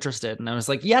still interested? And I was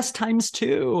like, yes, times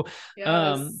two.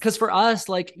 Yes. Because for us,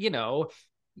 like, you know,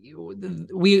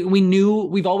 we knew,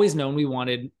 we've always known we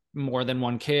wanted more than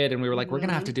one kid, and we were like, we're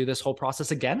gonna have to do this whole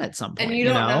process again at some And point, you you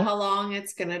don't know know. how long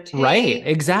it's gonna Right, take. And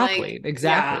exactly, like, yeah,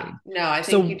 exactly. no, I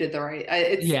think you So did the right.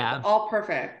 It's yeah, all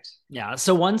perfect. yeah.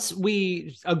 So once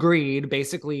we agreed,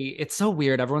 basically, it's so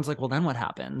weird. Everyone's like, well, then what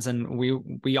happens? And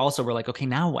we also were like, okay,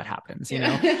 now what happens? You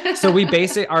know? So we Yeah.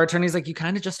 basically, our attorney's like, you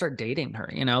kind of just start dating her,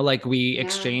 you know, like we Yeah.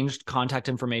 exchanged contact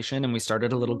information, and we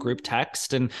started a little group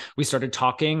text, and we started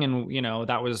talking. And, you know,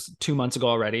 that was 2 months ago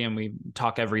already, and we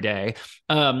talk every day.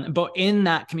 But in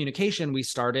that communication, we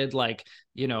started like,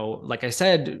 you know, like I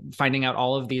said, finding out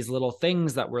all of these little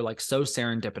things that were like so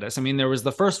serendipitous. I mean, there was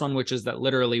the first one, which is that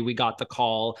literally we got the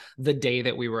call the day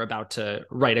that we were about to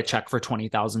write a check for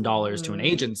 $20,000 to an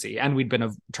agency. And we'd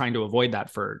been trying to avoid that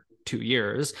for 2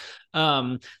 years.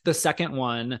 The second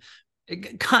one,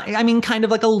 I mean, kind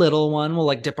of like a little one. We'll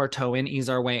like dip our toe in, ease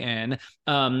our way in.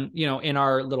 You know, in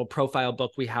our little profile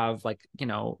book, we have like, you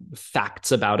know,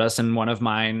 facts about us. And one of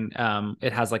mine,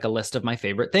 it has like a list of my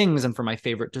favorite things. And for my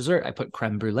favorite dessert, I put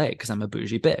creme brulee because I'm a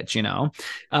bougie bitch, you know?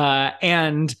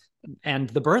 And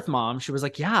the birth mom, she was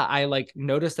like, yeah, I like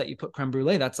noticed that you put creme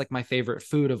brulee. That's like my favorite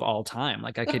food of all time.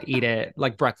 Like I could eat it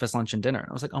like breakfast, lunch, and dinner. And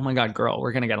I was like, oh my God, girl,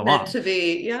 we're going to get Meant along. to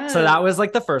be. So Yes. that was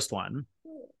like the first one.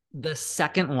 The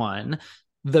second one,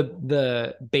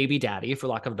 the baby daddy, for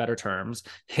lack of better terms,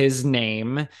 his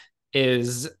name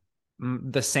is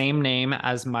the same name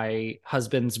as my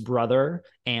husband's brother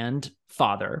and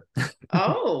father.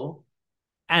 Oh.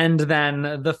 And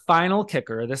then the final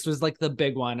kicker, this was like the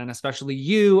big one, and especially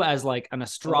you as like an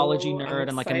astrology Oh, I'm nerd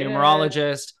and like a excited.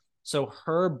 numerologist. So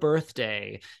her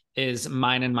birthday is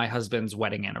mine and my husband's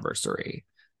wedding anniversary.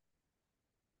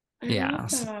 I love Yeah.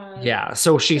 that. Yeah.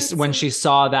 So That's when so she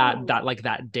saw cute. that like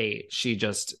that date, she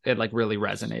just, it like really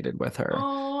resonated with her.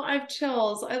 Oh, I have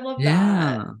chills. I love that.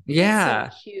 Yeah. That's so Yeah.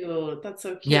 cute. That's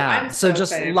so cute. I'm Yeah. So so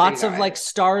just excited for you lots of like guys.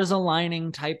 stars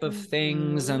aligning type of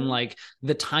things. And Hmm. like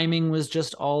the timing was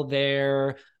just all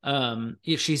there.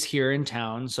 She's here in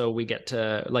town. So we get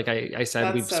to, like I said,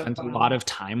 That's we've so spent a lot fun. of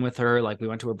time with her. Like we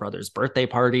went to her brother's birthday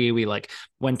party. We like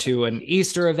went So to an cute.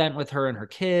 Easter event with her and her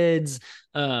kids.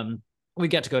 We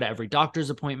get to go to every doctor's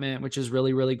appointment, which is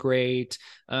really, really great.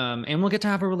 And we'll get to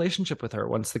have a relationship with her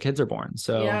once the kids are born.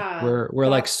 So Yeah, we're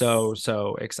like that's,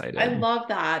 so I excited. love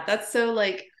that. That's so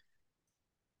like,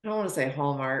 I don't want to say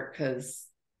Hallmark because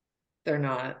they're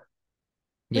not like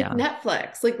Yeah.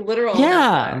 Netflix, like literal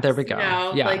Yeah, there Netflix, we go.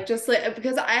 Yeah. like just like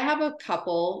because I have a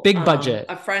couple, Big budget.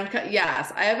 a friend,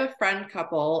 yes, I have a friend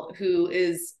couple who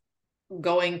is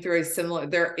going through a similar,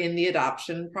 they're in the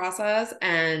adoption process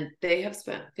and they have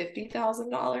spent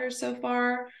 $50,000 so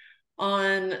far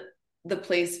on the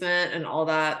placement and all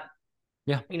that.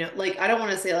 Yeah. Like I don't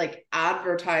want to say like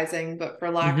advertising, but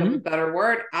for lack of a Hmm. better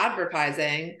word,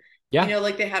 advertising, Yeah.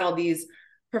 like they had all these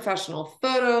professional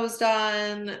photos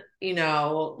done,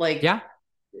 like Yeah.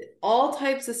 all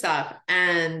types of stuff.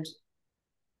 And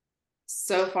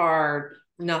so far,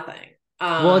 nothing.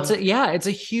 Well, it's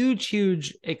a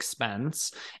huge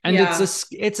expense, and Yeah.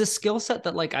 it's a skill set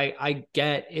that like I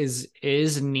get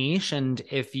is niche, and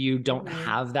if you don't Mhm.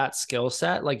 have that skill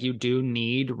set, like you do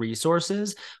need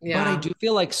resources. But I Yeah. do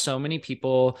feel like so many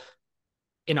people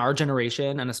in our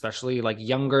generation, and especially like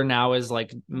younger now, as like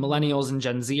Mhm. millennials and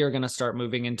Gen Z are going to start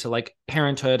moving into like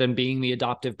parenthood and being the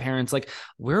adoptive parents, like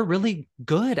we're really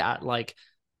good at like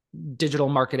digital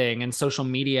marketing and social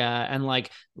media, and like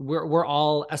we're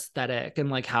all aesthetic and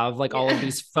like have like all of Yeah.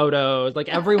 these photos, like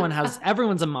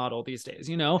everyone's a model these days,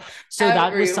 you know. So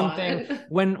that was something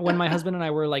Everyone. when my husband and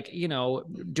I were like,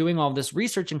 doing all this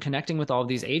research and connecting with all of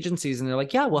these agencies, and they're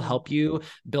like, yeah, we'll help you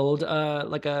build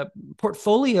like a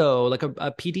portfolio, like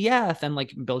a PDF, and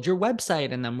like build your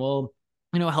website, and then we'll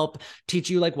help teach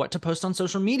you like what to post on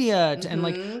social media and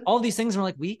like Hmm. all these things. And we're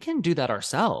like, we can do that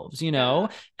ourselves, Yeah.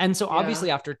 and so Yeah.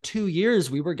 obviously after 2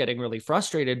 years, we were getting really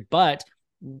frustrated. But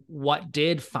what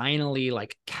did finally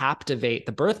like captivate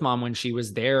the birth mom when she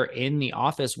was there in the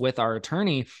office with our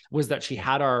attorney was that she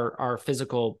had our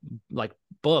physical like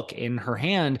book in her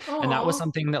hand. And that was Oh,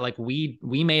 something that like we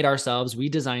made ourselves. We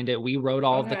designed it. We wrote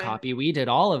all of the okay. copy. We did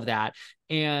all of that.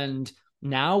 And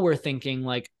now we're thinking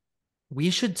like, we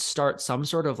should start some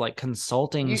sort of like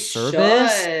consulting You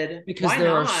service, should. because Why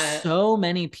there are not? so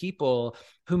many people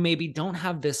who maybe don't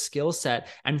have this skill set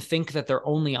and think that their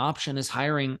only option is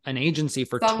hiring an agency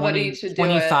for Somebody 20 to do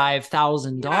twenty it. five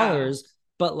thousand Yeah. dollars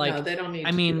But No, like, they don't I need to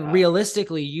do mean, that.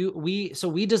 realistically,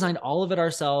 we designed all of it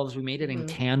ourselves. We made it in Hmm.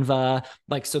 Canva.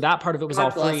 Like, so that part of it was all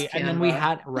God bless free. And then we Canva.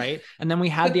 had, right. And then we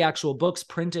had the actual books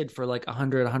printed for like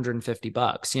 150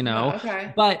 bucks,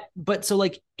 Okay. but so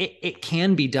like it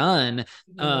can be done.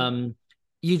 Hmm. um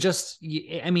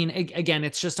I mean, again,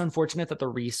 it's just unfortunate that the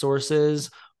resources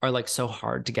are like so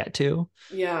hard to get to.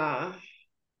 Yeah.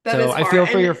 That So is I hard. feel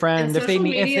for And your friend, if they social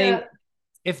need, media,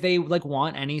 if they like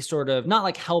want any sort of, not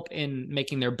like help in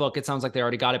making their book, it sounds like they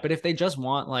already got it, but if they just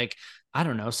want like, I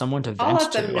don't know, someone to I'll vent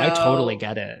let them to, I totally know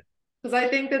get it. because I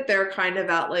think that they're kind of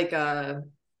at like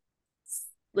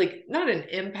like not an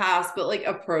impasse, but like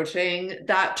approaching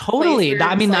that place Totally. where you're I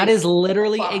just mean, that like, is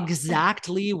literally fuck.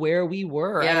 exactly where we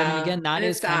were. And I mean, Yeah. again, that And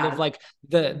is it's kind of sad. like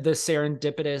the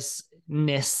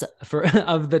serendipitousness for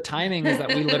of the timing, is that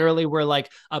we literally were like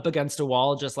up against a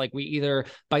wall, just like we either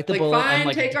bite the Like, bullet and fine,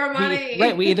 like take our we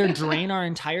money. either drain our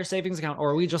entire savings account,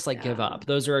 or we just like give Yeah. up.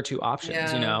 Those are our two options,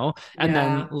 Yeah. And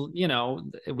then, Yeah.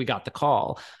 we got the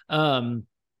call.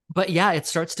 But yeah, it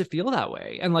starts to feel that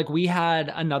way. And like, we had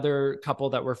another couple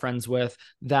that we're friends with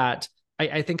that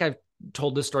I think I've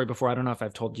told this story before. I don't know if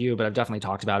I've told you, but I've definitely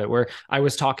talked about it, where I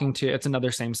was talking to, it's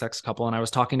another same-sex couple, and I was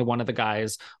talking to one of the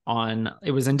guys it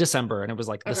was in December, and it was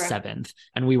like the Okay. 7th,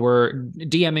 and we were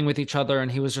DMing with each other,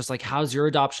 and he was just like, how's your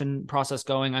adoption process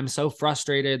going? I'm so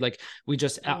frustrated. Like, we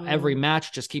just, every Mm.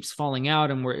 match just keeps falling out,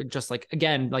 and we're just like,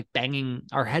 again, like banging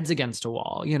our heads against a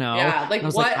wall, Yeah. And I Like,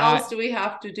 was like, what else do we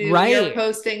have to do? We are right.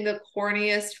 posting the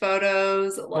corniest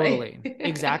photos. Like, Totally.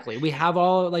 Exactly. We have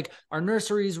all like our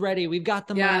nurseries ready. We've got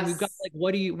the money. We've got Like,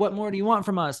 what more do you want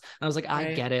from us? And I was like, I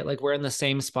Right. get it. Like, we're in the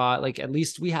same spot. Like, at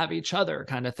least we have each other,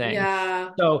 kind of thing. Yeah.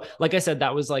 So, like I said,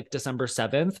 that was like December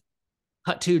 7th.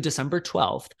 Cut to December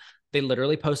 12th. They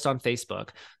literally post on Facebook,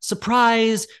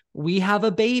 surprise, we have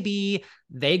a baby.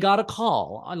 They got a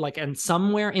call like, and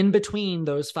somewhere in between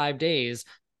those 5 days,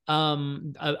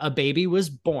 a baby was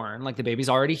born. Like, the baby's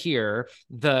already here.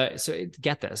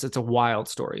 Get this, it's a wild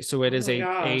story. So it Oh is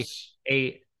my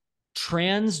a gosh.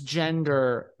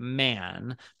 transgender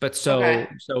man, but Okay.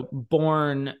 so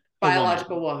born a woman.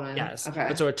 Biological woman. Yes. But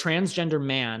Okay. so a transgender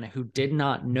man who did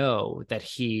not know that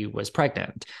he was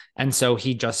pregnant. And so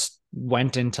he just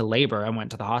went into labor and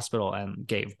went to the hospital and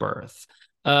gave birth.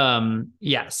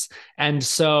 Yes. And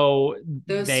so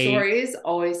Those they stories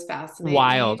always fascinate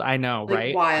wild, me. I know, Like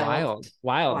right? wild.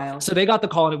 Wild. Wild. So they got the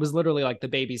call and it was literally like, the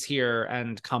baby's here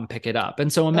and come pick it up.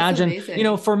 And so That's imagine,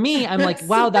 amazing. for me, I'm like,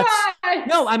 wow, Surprise.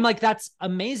 I'm like, that's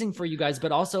amazing for you guys,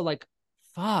 but also like,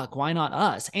 fuck, why not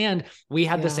us? And we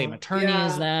had the same Yeah. attorney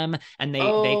as Yeah. them, and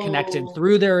they connected Oh,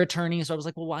 through their attorney. So I was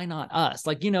like, well, why not us?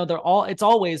 Like, it's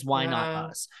always why not yeah.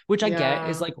 us, which I get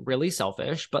is Yeah. like really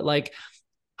selfish, but like,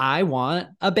 I want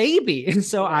a baby. And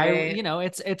so Right.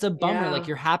 it's a bummer. Like, Yeah.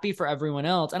 you're happy for everyone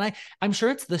else. And I'm sure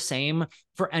it's the same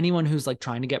for anyone who's like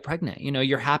trying to get pregnant.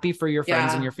 You're happy for your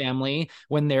friends and Yeah. your family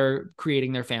when they're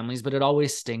creating their families, but it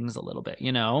always stings a little bit,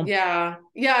 Yeah.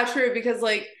 Yeah. True. Because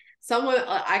like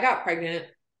I got pregnant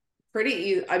pretty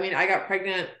easy. I mean, I got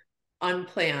pregnant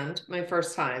unplanned my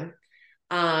first time.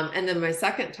 And then my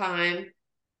second time,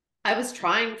 I was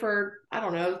trying for, I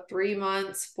don't know, 3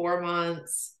 months, 4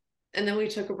 months. And then we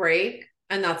took a break.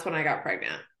 And that's when I got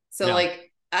pregnant. So, Yeah.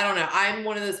 like, I don't know. I'm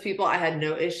one of those people, I had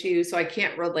no issue. So I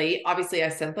can't relate. Obviously, I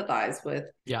sympathize with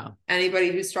Yeah.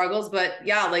 anybody who struggles. But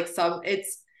yeah, like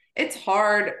it's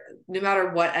hard no matter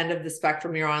what end of the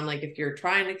spectrum you're on. Like, if you're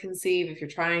trying to conceive, if you're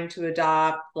trying to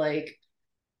adopt, like,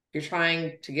 you're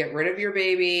trying to get rid of your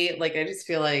baby. Like, I just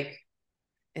feel like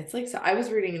it's like, so I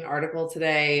was reading an article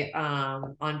today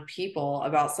on People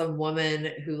about some woman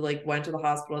who like went to the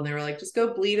hospital and they were like, just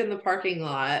go bleed in the parking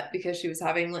lot because she was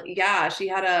having like, yeah, she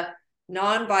had a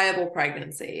non-viable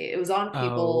pregnancy. It was on Oh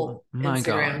People my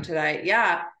Instagram God. today.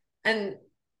 Yeah. And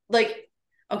like,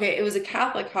 okay, it was a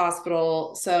Catholic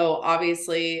hospital. So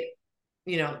obviously,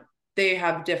 you know, they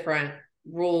have different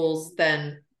rules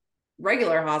than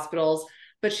regular hospitals,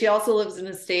 but she also lives in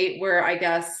a state where I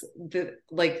guess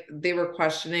they were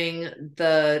questioning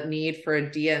the need for a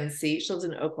DNC. She lives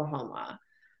in Oklahoma.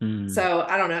 Mm. So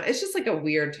I don't know. It's just like a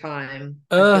weird time,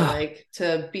 I feel Ugh. like,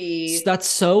 to be. That's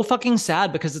so fucking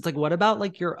sad, because it's like, what about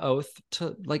like your oath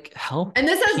to like help And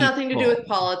this has nothing to do with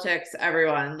people? politics,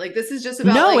 everyone. Like, this is just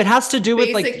about No, it like has to do with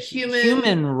like basic human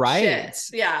human shit.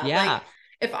 rights. Yeah. Like, Yeah.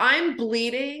 if I'm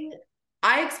bleeding,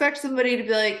 I expect somebody to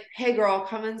be like, hey, girl,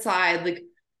 come inside. Like,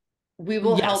 we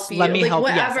will help Yes. Let you. me Like, help.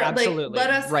 Yes, whatever. Like, let absolutely.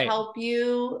 us Right. help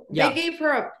you. They Yeah. gave her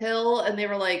a pill and they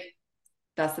were like,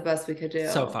 that's the best we could do.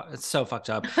 It's so fucked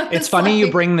up. It's It's funny you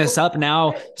like, bring this up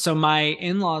now. So my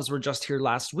in-laws were just here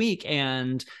last week,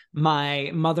 and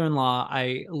my mother-in-law,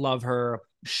 I love her.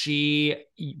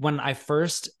 When I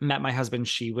first met my husband,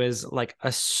 she was like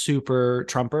a super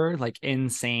Trumper, like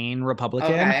insane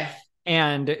Republican. okay.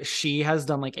 And she has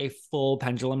done like a full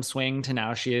pendulum swing to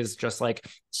now she is just like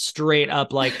straight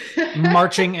up like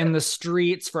marching in the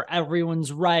streets for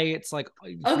everyone's rights, like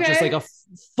just like a Okay.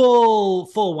 full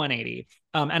 180.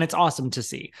 And it's awesome to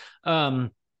see.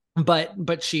 But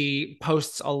she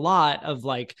posts a lot of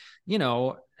like, she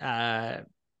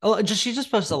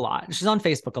just posts a lot. She's on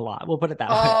Facebook a lot. We'll put it that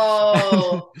way.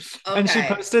 Oh, And she okay.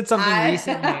 posted something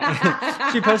recently.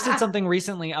 She posted I something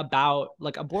recently about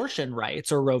like abortion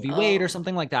rights or Roe v. Wade or oh,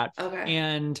 something like that. okay.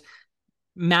 And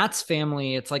Matt's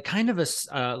family, it's like kind of a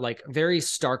like very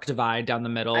stark divide down the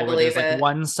I middle, where there's believe like it.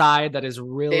 one side that is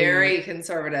really Very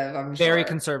conservative, I'm very sure.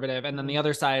 conservative, and then the Mhm.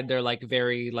 other side they're like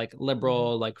very like Mhm.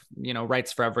 liberal, like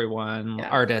rights for everyone, Yeah,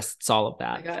 artists, all of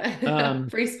I that. got it. um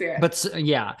Free spirit. but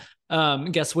yeah,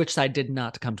 guess which side did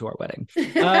not come to our wedding.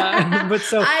 But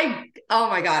so Oh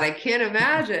my God, I can't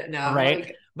imagine. No, right,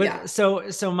 like, yeah. but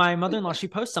so my mother-in-law, she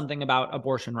posts something about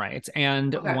abortion rights,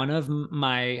 and Okay. one of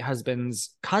my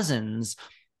husband's cousins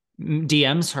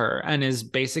DMs her and is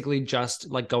basically just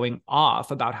like going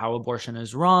off about how abortion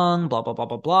is wrong, blah, blah, blah,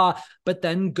 blah, blah. But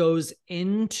then goes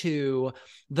into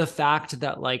the fact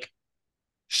that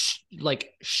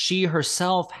she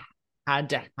herself had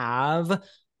to have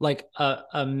like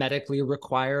a medically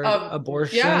required Yeah,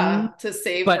 abortion, to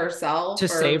save but herself to or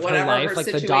save her whatever her life, like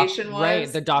situation right,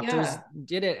 was. the doctors Yeah.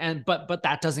 did it, and but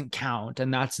that doesn't count,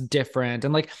 and that's different.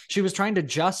 And like she was trying to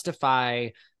justify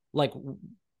like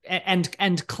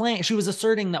and claim she was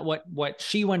asserting that what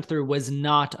she went through was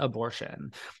not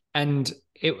abortion. And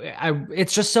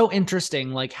it's just so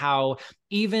interesting, like how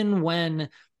even when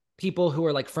people who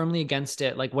are like firmly against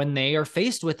it, like when they are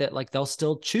faced with it, like they'll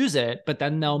still choose it, but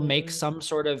then they'll make some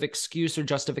sort of excuse or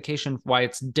justification why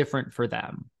it's different for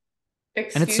them. And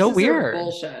it's so Excuses are weird.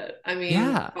 bullshit. I mean,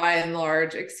 Yeah. by and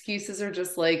large, excuses are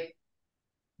just like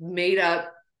made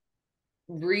up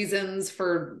reasons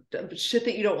for shit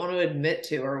that you don't want to admit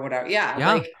to or whatever. Yeah.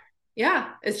 Like,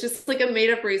 yeah, it's just like a made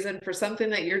up reason for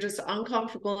something that you're just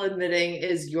uncomfortable admitting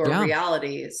is your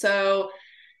reality. So,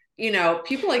 you know,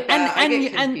 people like that, I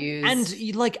get confused.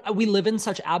 And like we live in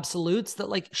such absolutes that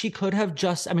like she could have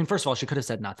just, I mean, first of all, she could have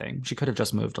said nothing. She could have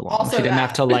just moved along. Also she didn't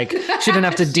have to like, she didn't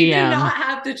have to she DM. did not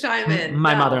have to chime in.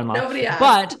 My mother-in-law. Nobody asked.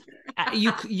 But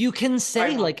you can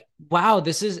say like, wow,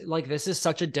 this is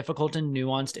such a difficult and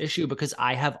nuanced issue because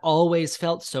I have always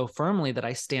felt so firmly that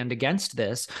I stand against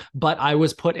this, but I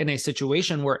was put in a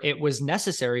situation where it was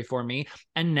necessary for me.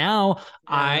 And now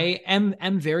I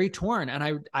am very torn,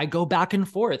 and I go back and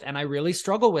forth, and I really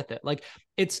struggle with it. Like,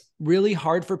 it's really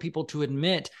hard for people to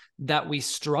admit that we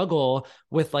struggle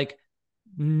with like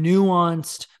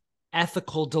nuanced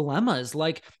ethical dilemmas.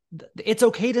 Like, it's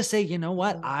okay to say, you know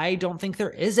what, I don't think there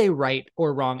is a right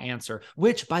or wrong answer,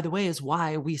 which by the way is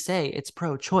why we say it's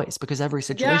pro-choice, because every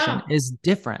situation is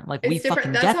different. Like, it's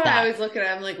fucking That's get how that. I always look at it.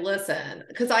 I'm like, listen,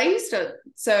 because I used to,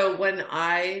 so when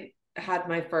I had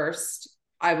my first,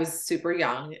 I was super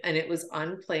young and it was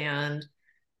unplanned.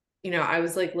 You know, I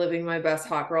was like living my best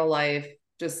hot girl life,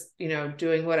 just, you know,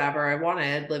 doing whatever I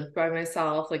wanted, lived by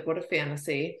myself. Like, what a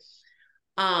fantasy.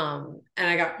 And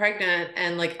I got pregnant,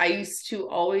 and like, I used to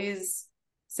always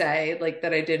say like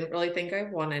that I didn't really think I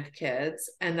wanted kids,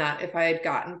 and that if I had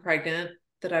gotten pregnant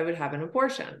that I would have an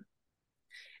abortion.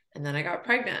 And then I got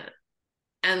pregnant,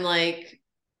 and like,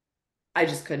 I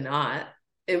just could not.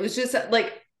 It was just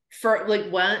like, for like,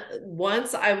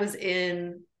 once I was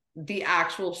in the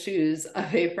actual shoes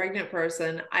of a pregnant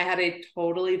person, I had a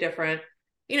totally different,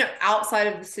 you know, outside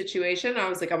of the situation, I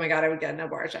was like, oh my God, I would get an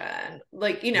abortion.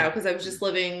 Like, you know, because I was just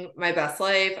living my best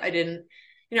life. I didn't,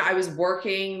 you know, I was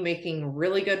working, making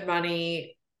really good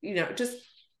money, you know, just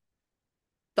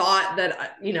thought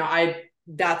that, you know,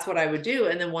 that's what I would do.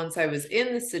 And then once I was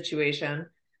in this situation,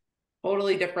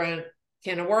 totally different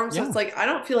can of worms. So it's like, I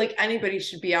don't feel like anybody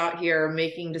should be out here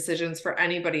making decisions for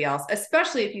anybody else,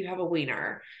 especially if you have a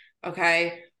wiener.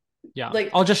 Okay. Yeah. Like,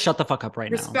 I'll just shut the fuck up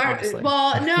right now. Honestly.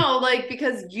 Well, no, like,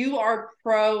 because you are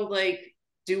pro, like,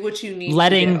 do what you need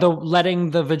letting to do.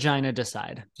 letting the vagina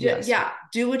decide. Yes. Yeah.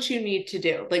 Do what you need to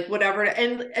do. Like, whatever.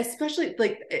 And especially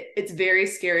like, it's very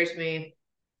scary to me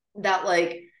that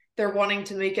like they're wanting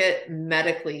to make it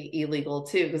medically illegal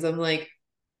too. Cause I'm like,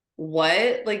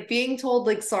 what? Like, being told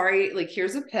like, sorry, like,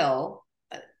 here's a pill,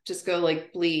 just go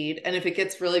like bleed. And if it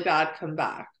gets really bad, come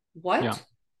back. What? Yeah.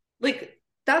 Like,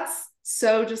 that's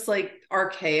so just like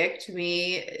archaic to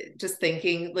me, just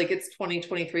thinking like it's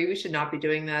 2023, we should not be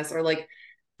doing this. Or like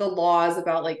the laws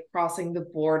about like crossing the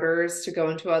borders to go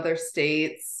into other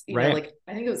states, you know, like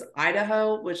I think it was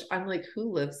Idaho, which I'm like,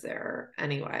 who lives there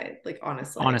anyway? Like,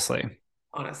 honestly.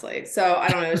 So I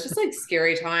don't know. It's just like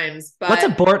scary times. But let's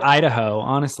abort Idaho,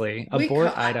 honestly.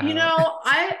 Abort Idaho. You know,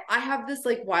 I have this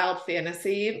like wild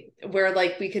fantasy where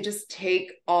like we could just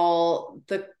take all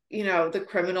the, you know, the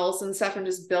criminals and stuff and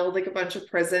just build like a bunch of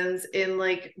prisons in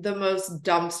like the most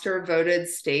dumpster voted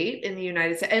state in the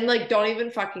United States. And like, don't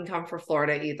even fucking come for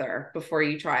Florida either before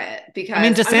you try it. Because I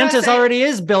mean, DeSantis already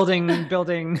is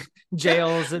building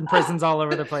jails and prisons all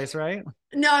over the place, right?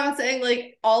 No, I'm saying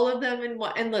like all of them in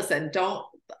one. And listen,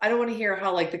 I don't want to hear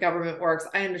how like the government works.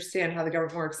 I understand how the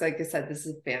government works. Like I said, this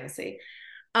is fantasy.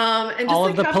 And just, all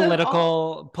of the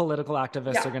political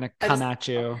activists are going to come at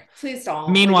you. Please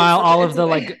don't. Meanwhile, like, all of the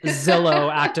like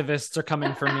Zillow activists are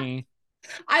coming for me.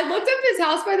 I looked up his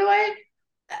house, by the way.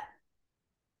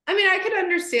 I mean, I could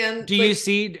understand. Do you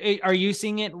see? Are you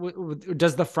seeing it?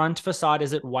 Does the front facade,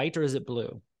 is it white or is it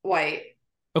blue? White.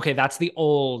 Okay, that's the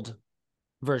old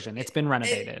version. It's been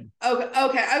renovated. Okay.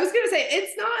 I was gonna say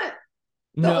it's not.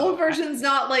 The old version's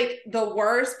not like the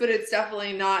worst, but it's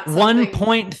definitely not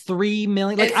 1.3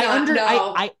 million. Like,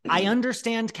 I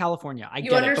understand California. I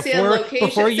get it.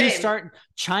 Before you start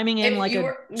chiming in like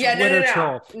a Twitter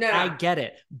troll. No. I get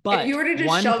it. But if you were to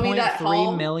just show me that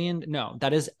 1.3 million, no,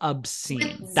 that is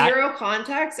obscene. With zero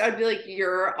context, I'd be like,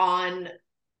 you're on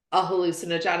a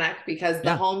hallucinogenic, because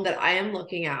the home that I am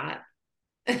looking at,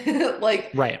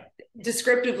 like,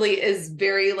 descriptively is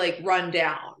very like run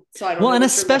down. So I don't know. And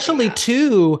especially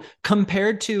too,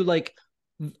 compared to like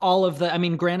all of the, I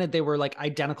mean, granted, they were like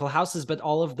identical houses, but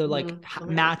all of the like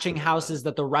matching houses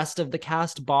that the rest of the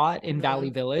cast bought in Valley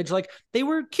Village, like they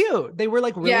were cute. They were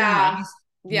like really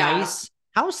nice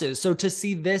houses. So to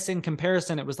see this in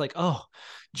comparison, it was like, oh,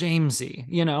 Jamesy,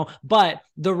 you know, but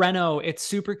the Reno, it's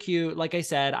super cute. Like I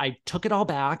said, I took it all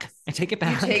back. I take it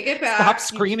back. You take it back. Stop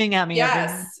screaming at me.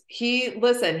 Yes. He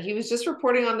was just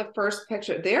reporting on the first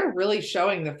picture. They are really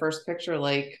showing the first picture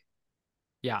like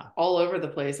all over the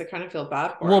place. I kind of feel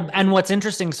bad for him. And what's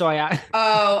interesting, so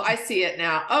I see it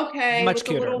now. Okay, much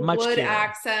cuter, much wood cuter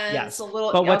accents. Yes,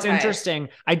 but what's interesting,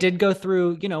 I did go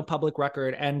through, you know, public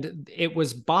record, and it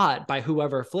was bought by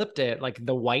whoever flipped it. Like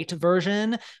the white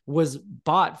version was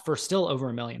bought for still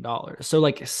over $1 million. So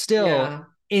like still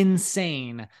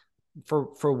insane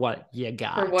for what you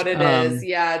got. For what it is,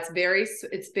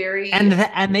 it's very,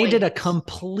 and they did a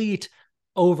complete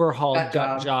overhaul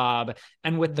gut job,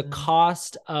 and with the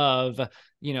cost of,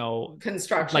 you know,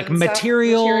 construction, like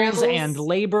materials and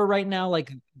labor right now,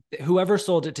 like whoever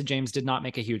sold it to James did not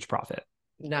make a huge profit.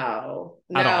 No,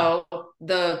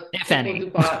 the if people any who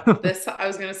bought this, I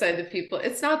was going to say the people,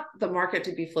 it's not the market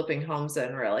to be flipping homes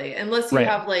in, really, unless you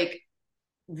have like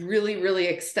really, really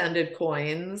extended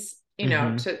coins, you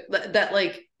know, to that,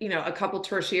 like, you know, a couple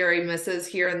tertiary misses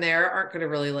here and there aren't going to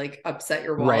really like upset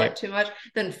your wallet too much,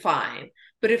 then fine.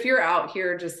 But if you're out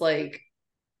here just like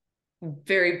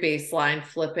very baseline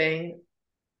flipping,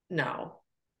 no,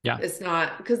 it's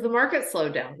not, because the market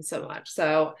slowed down so much.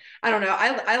 So I don't know.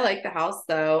 I like the house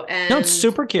though. And no, it's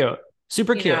super cute.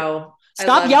 Super cute. Know,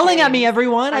 Stop yelling at me,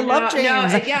 everyone. I love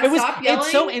James. Stop yelling.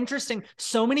 It's so interesting.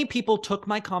 So many people took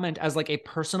my comment as like a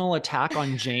personal attack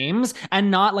on James and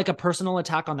not like a personal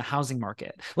attack on the housing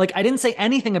market. Like I didn't say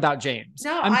anything about James.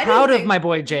 No, I'm proud of my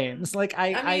boy James. Like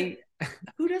I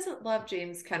who doesn't love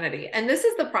James Kennedy? And this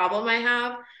is the problem I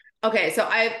have. Okay, so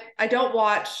I don't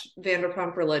watch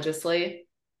Vanderpump religiously.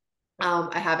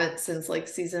 I haven't since like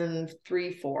season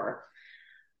 3, 4.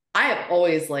 I have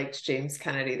always liked James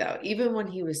Kennedy though, even when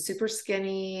he was super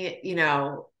skinny, you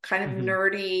know, kind of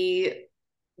nerdy,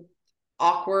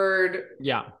 awkward,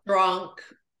 drunk,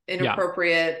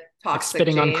 inappropriate, toxic, like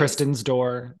spitting James. on Kristen's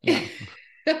door. Yeah.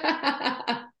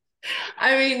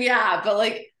 I mean, but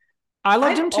like I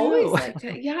loved him too.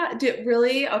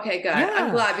 Really? Okay, good.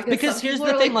 I'm glad, because here's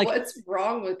the thing, like, what's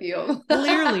wrong with you?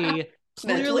 Clearly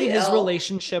his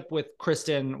relationship with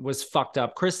Kristen was fucked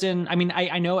up. Kristen, I mean,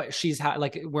 I know she's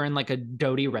like, we're in like a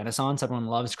Dodie renaissance. Everyone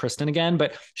loves Kristen again,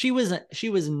 but she was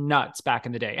nuts back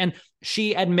in the day. And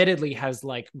she admittedly has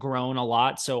like grown a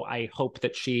lot. So I hope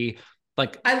that she,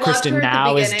 like, Kristen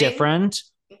now is different.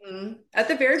 At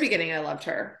the very beginning, I loved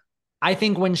her. I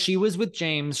think when she was with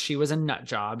James, she was a nut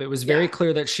job. It was very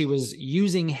clear that she was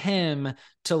using him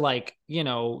to, like, you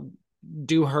know,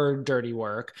 do her dirty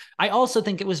work. I also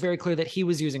think it was very clear that he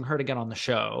was using her to get on the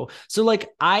show. So like,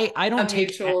 I don't take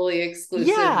mutually exclusive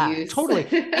use. Totally.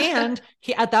 And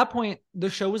he, at that point,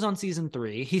 the show was on season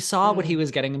 3. He saw what he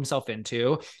was getting himself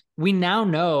into. We now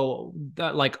know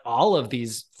that like all of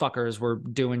these fuckers were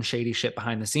doing shady shit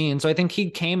behind the scenes. So I think he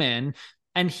came in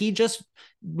and he just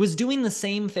was doing the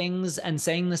same things and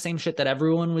saying the same shit that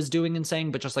everyone was doing and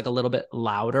saying, but just like a little bit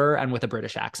louder and with a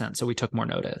British accent. So we took more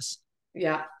notice.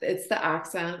 Yeah, it's the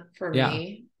accent for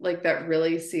me, like, that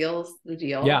really seals the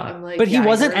deal. Yeah, I'm like, but he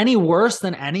wasn't any worse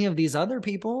than any of these other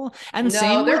people. And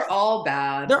they're all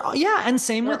bad. And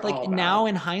same with like now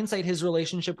in hindsight, his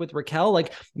relationship with Raquel.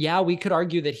 Like, we could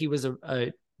argue that he was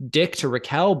a dick to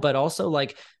Raquel, but also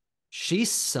like she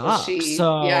sucks.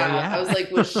 I was like,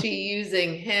 was she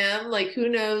using him? Like, who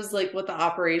knows, like, what the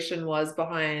operation was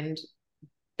behind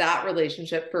that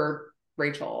relationship for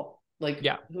Rachel. Like,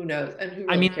 who knows? And who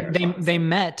really cares? They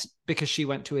met because she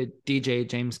went to a DJ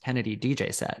James Kennedy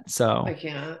DJ set. So I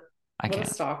can't. What a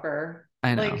stalker.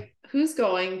 I know. Like, who's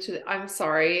going to? I'm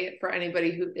sorry for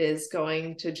anybody who is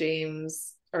going to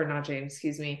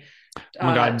excuse me. Oh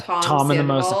my God, Tom and the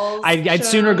most. I'd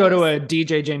sooner go to a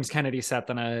DJ James Kennedy set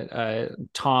than a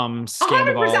Tom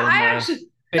Sandoval. I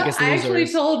actually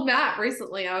told Matt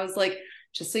recently. I was like,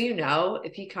 just so you know,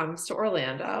 if he comes to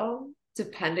Orlando,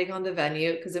 depending on the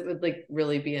venue, because it would like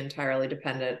really be entirely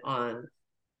dependent on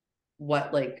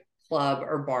what like club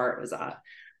or bar it was at.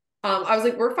 I was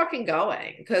like, we're fucking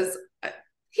going, because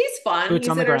he's fun, he's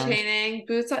entertaining,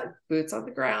 boots on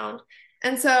the ground.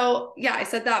 And so I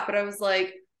said that, but I was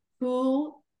like,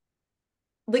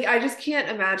 I just can't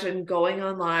imagine going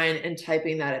online and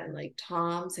typing that in, like,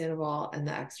 Tom Sandoval and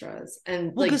the extras,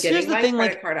 and like getting my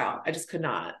credit card out. I just could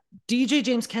not. DJ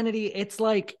James Kennedy, it's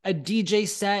like a DJ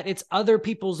set. It's other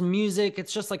people's music.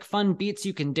 It's just like fun beats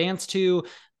you can dance to.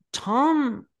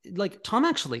 Tom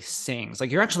actually sings.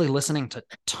 Like, you're actually listening to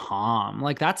Tom.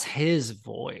 Like, that's his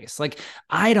voice. Like,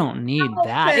 I don't need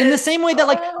that. In the same way that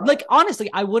like honestly,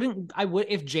 I would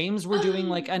if James were doing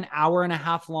like an hour and a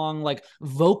half long like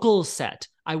vocal set,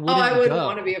 I wouldn't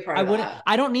want to be a part of that.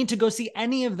 I don't need to go see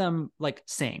any of them like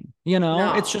sing, you know?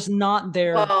 No. It's just not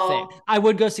their thing. I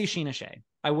would go see Sheena Shea.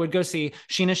 I would go see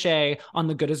Sheena Shea on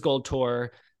the Good as Gold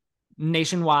tour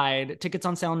nationwide. Tickets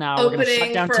on sale now. We're going to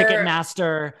shut down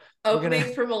Ticketmaster.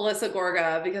 Opening for Melissa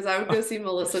Gorga, because I would go see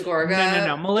Melissa Gorga.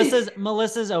 No.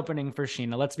 Melissa's opening for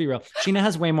Sheena. Let's be real. Sheena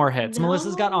has way more hits. No.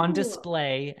 Melissa's got On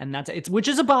Display, and which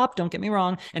is a bop. Don't get me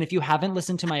wrong. And if you haven't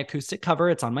listened to my acoustic cover,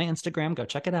 it's on my Instagram. Go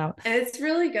check it out. And it's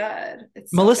really good.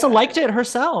 Melissa liked it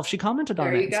herself. She commented on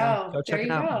it. There you go. So go check it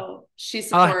out. She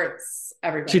supports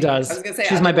everybody. She does. I was gonna say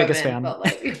she's my biggest fan.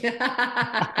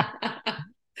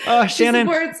 Oh, Shannon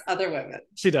supports other women.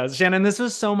 She does. Shannon, this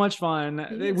was so much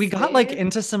fun. We got like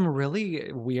into some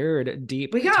really weird,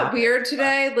 deep. We got weird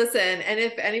today. Listen, and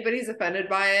if anybody's offended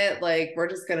by it, like, we're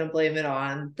just gonna blame it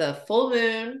on the full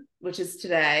moon, which is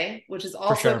today, which is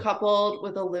also coupled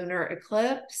with a lunar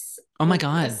eclipse. Oh my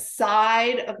God. The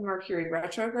side of Mercury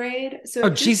retrograde. So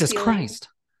Jesus Christ.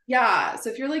 Yeah.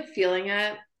 So if you're like feeling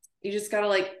it, you just gotta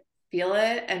like feel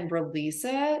it and release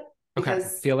it.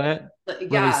 Because feel it,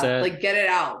 release it, like get it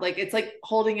out. Like, it's like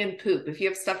holding in poop. If you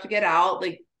have stuff to get out,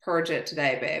 like, purge it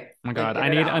today, babe. Oh my God, I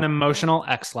need an emotional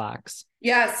X-lax.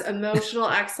 Yes, emotional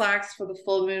X-lax for the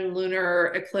full moon lunar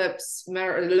eclipse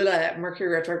Mercury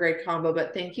retrograde combo.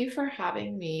 But thank you for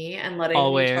having me and letting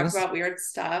me talk about weird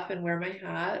stuff and wear my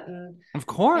hat. And of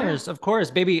course,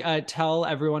 baby. Tell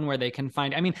everyone where they can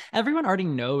find. I mean, everyone already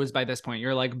knows by this point.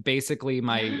 You're like basically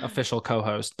my official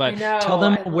co-host, but tell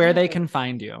them where they can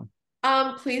find you.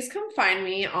 Please come find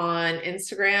me on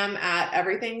Instagram at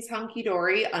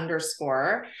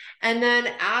everythingshunkydory_. And then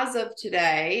as of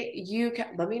today, you can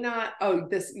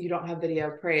you don't have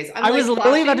video praise. I was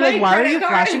literally about to be like, why are you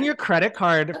flashing your credit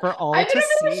card for all to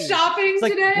see? Shopping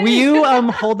today. Will you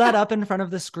hold that up in front of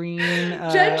the screen?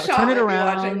 Turn it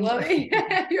around.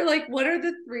 You're like, what are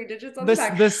the 3 digits on the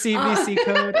back? The CVC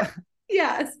code.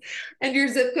 Yes. And your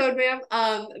zip code, ma'am.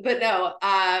 But no,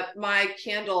 my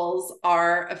candles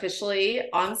are officially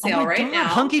on sale now.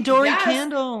 Hunky Dory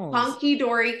Candles.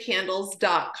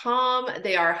 HunkyDoryCandles.com.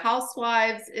 They are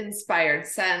housewives inspired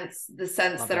scents. The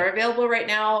scents that are available right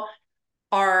now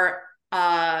are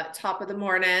top of the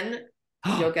morning.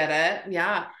 You'll get it.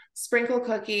 Yeah. Sprinkle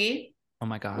cookie. Oh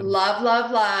my God.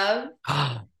 Love.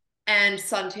 And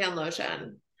suntan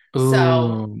lotion.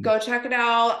 So go check it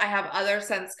out. I have other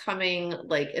scents coming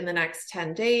like in the next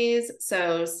 10 days.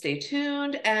 So stay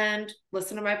tuned and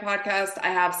listen to my podcast.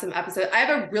 I have some episodes. I have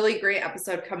a really great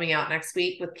episode coming out next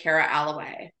week with Cara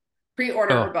Alloway.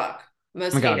 Pre-order her book.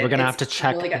 Most God, we're going to have to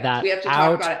check that We have to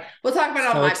out. Talk about it. We'll talk about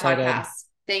it on my podcast.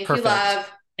 Thank you,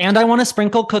 love. And I want a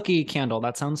sprinkle cookie candle.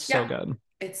 That sounds so good.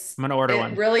 I'm going to order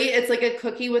one. Really, it's like a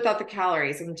cookie without the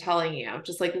calories. I'm telling you.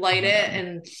 Just like light it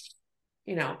and...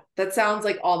 You know, that sounds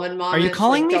like almond mom. Are you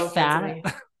calling me fat?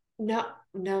 No,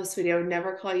 sweetie, I would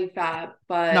never call you fat,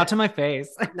 but not to my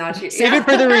face. Not to Save it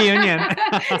for the reunion.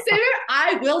 Save it.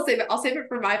 I will save it. I'll save it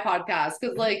for my podcast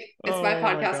because, like, it's my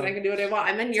podcast and I can do what I want.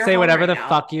 I'm in your say whatever the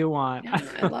fuck you want. Yeah,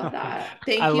 I love that.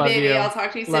 Thank you, baby. I'll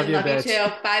talk to you soon. Love you too.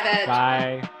 Bye, bitch.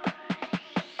 Bye.